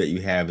future that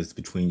you have is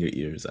between your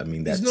ears. I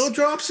mean, there's no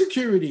job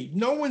security.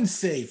 No one's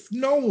safe.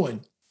 No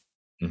one.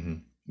 Mm-hmm.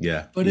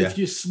 Yeah. But if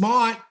you're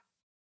smart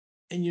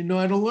and you know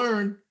how to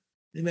learn,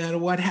 no matter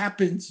what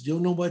happens,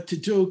 you'll know what to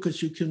do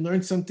because you can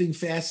learn something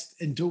fast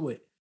and do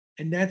it.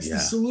 And that's the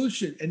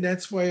solution. And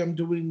that's why I'm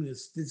doing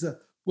this. There's a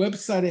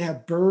website I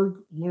have,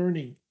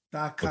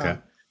 berglearning.com. Okay.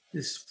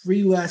 There's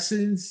free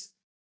lessons.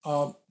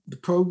 The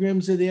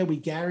programs are there. We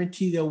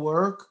guarantee they'll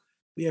work.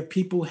 We have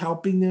people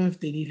helping them if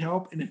they need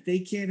help. And if they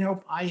can't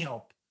help, I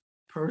help.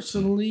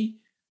 Personally,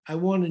 I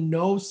want to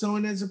know if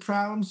someone has a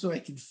problem so I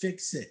can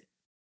fix it.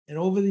 And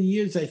over the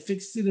years, I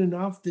fixed it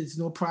enough, there's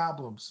no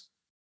problems.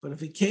 But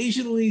if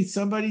occasionally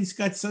somebody's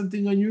got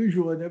something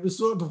unusual I never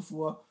saw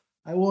before,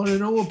 I want to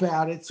know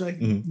about it so I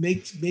can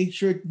make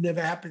sure it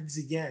never happens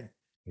again.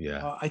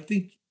 Yeah. I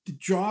think the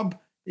job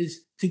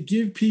is to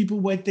give people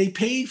what they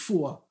paid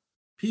for.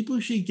 People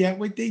should get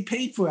what they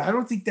paid for. I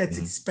don't think that's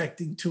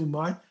expecting too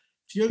much.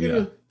 If you're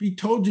going to be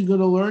told you're going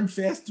to learn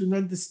faster and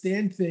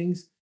understand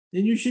things,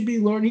 then you should be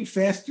learning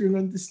faster and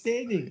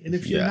understanding. And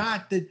if you're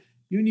not, then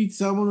you need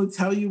someone to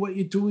tell you what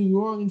you're doing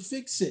wrong and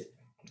fix it.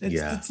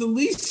 That's the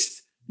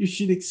least you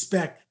should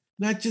expect.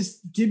 Not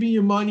just give me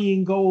your money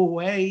and go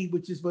away,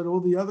 which is what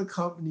all the other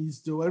companies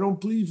do. I don't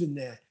believe in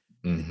that.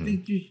 I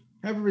think you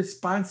have a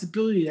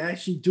responsibility to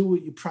actually do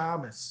what you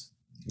promise.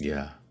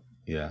 Yeah.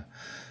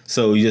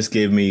 So you just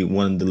gave me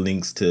one of the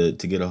links to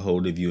get a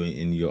hold of you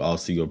and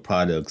your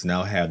products.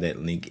 Now I have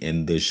that link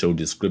in the show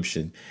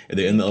description. Are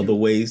there any other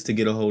ways to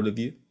get a hold of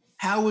you?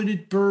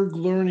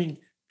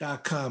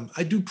 Howard@berglearning.com.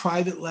 I do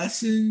private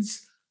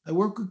lessons. I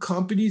work with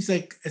companies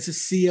like as a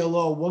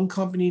CLO. One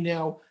company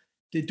now,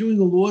 they're doing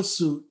a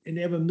lawsuit and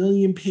they have 1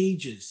 million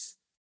pages.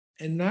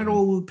 And not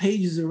all the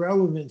pages are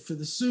relevant for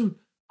the suit.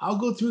 I'll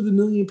go through the 1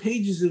 million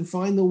pages and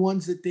find the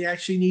ones that they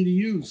actually need to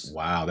use.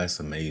 Wow, that's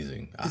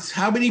amazing. It's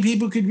how many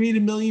people could read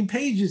 1 million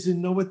pages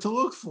and know what to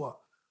look for?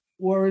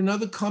 Or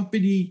another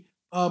company,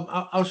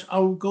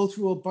 I'll go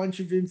through a bunch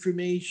of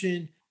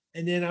information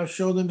and then I'll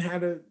show them how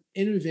to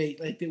innovate,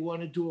 like they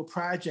want to do a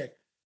project.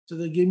 So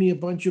they'll give me a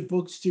bunch of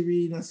books to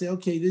read and I'll say,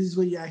 okay, this is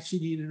what you actually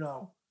need to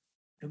know.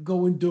 And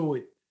go and do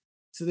it.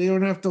 So they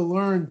don't have to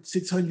learn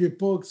 600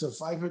 books or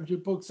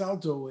 500 books, I'll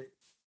do it.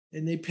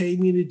 And they pay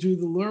me to do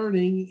the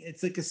learning.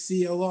 It's like a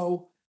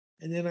CLO.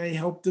 And then I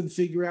help them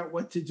figure out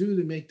what to do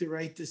to make the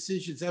right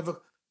decisions. I have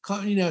a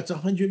company now, it's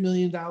 $100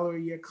 million a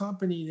year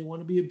company. They want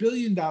to be $1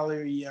 billion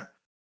a year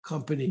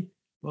company.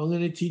 Well, I'm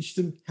going to teach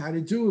them how to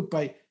do it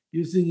by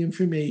using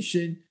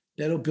information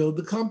that'll build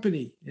the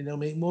company and they'll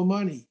make more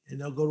money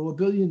and they'll go to $1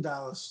 billion.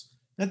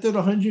 Not that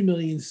 100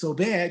 million is so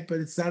bad, but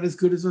it's not as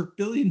good as $1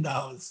 billion.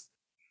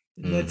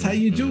 And that's how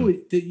you do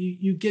it. That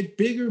you get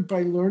bigger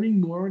by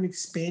learning more and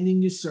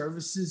expanding your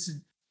services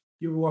and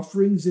your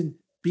offerings and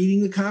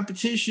beating the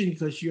competition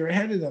because you're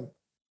ahead of them.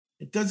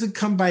 It doesn't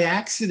come by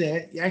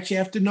accident. You actually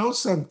have to know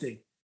something.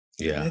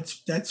 Yeah. And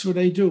that's what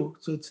I do.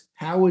 So it's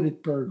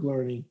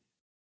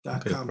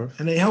Howard@berglearning.com. Okay,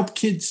 and I help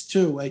kids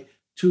too. I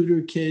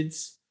tutor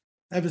kids.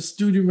 I have a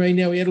student right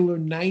now. He had to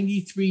learn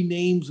 93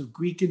 names of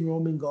Greek and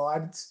Roman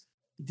gods.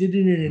 He did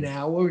it in an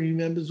hour and he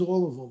remembers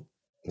all of them.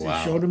 So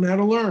I showed him how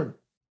to learn.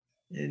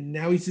 And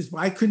now he says,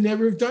 well, I could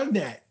never have done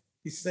that.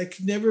 He says, I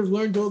could never have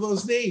learned all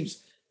those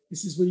names. He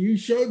says, what you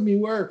showed me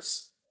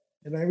works.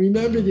 And I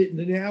remembered it in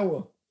an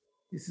hour.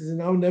 He says,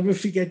 and I'll never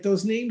forget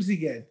those names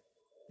again.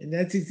 And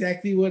that's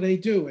exactly what I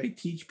do. I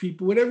teach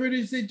people whatever it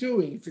is they're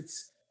doing. If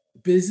it's a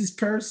business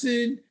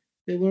person,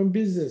 they learn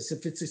business.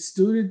 If it's a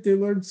student, they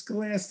learn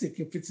Scholastic.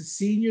 If it's a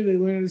senior, they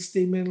learn how to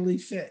stay mentally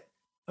fit.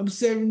 I'm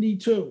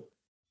 72.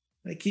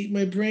 I keep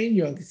my brain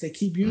young because I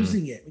keep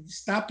using it. When you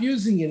stop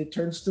using it, it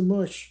turns to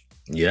mush.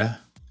 Yeah,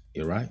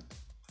 you're right.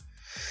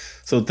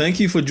 So thank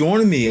you for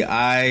joining me.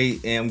 I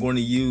am going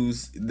to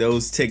use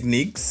those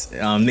techniques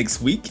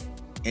next week.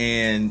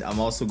 And I'm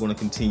also going to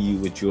continue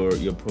with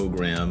your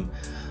program.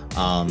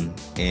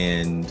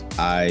 And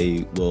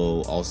I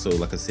will also,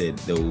 like I said,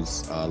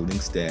 those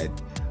links that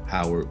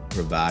Howard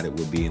provided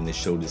will be in the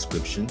show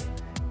description.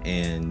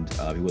 And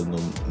if you want to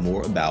know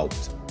more about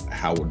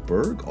Howard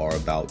Berg or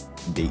about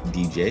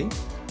DJ,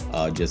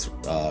 just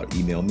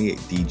email me at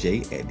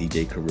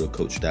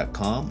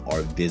dj@djcareercoach.com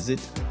or visit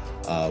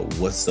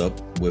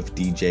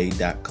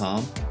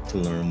whatsupwithdj.com to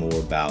learn more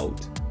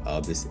about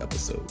this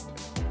episode.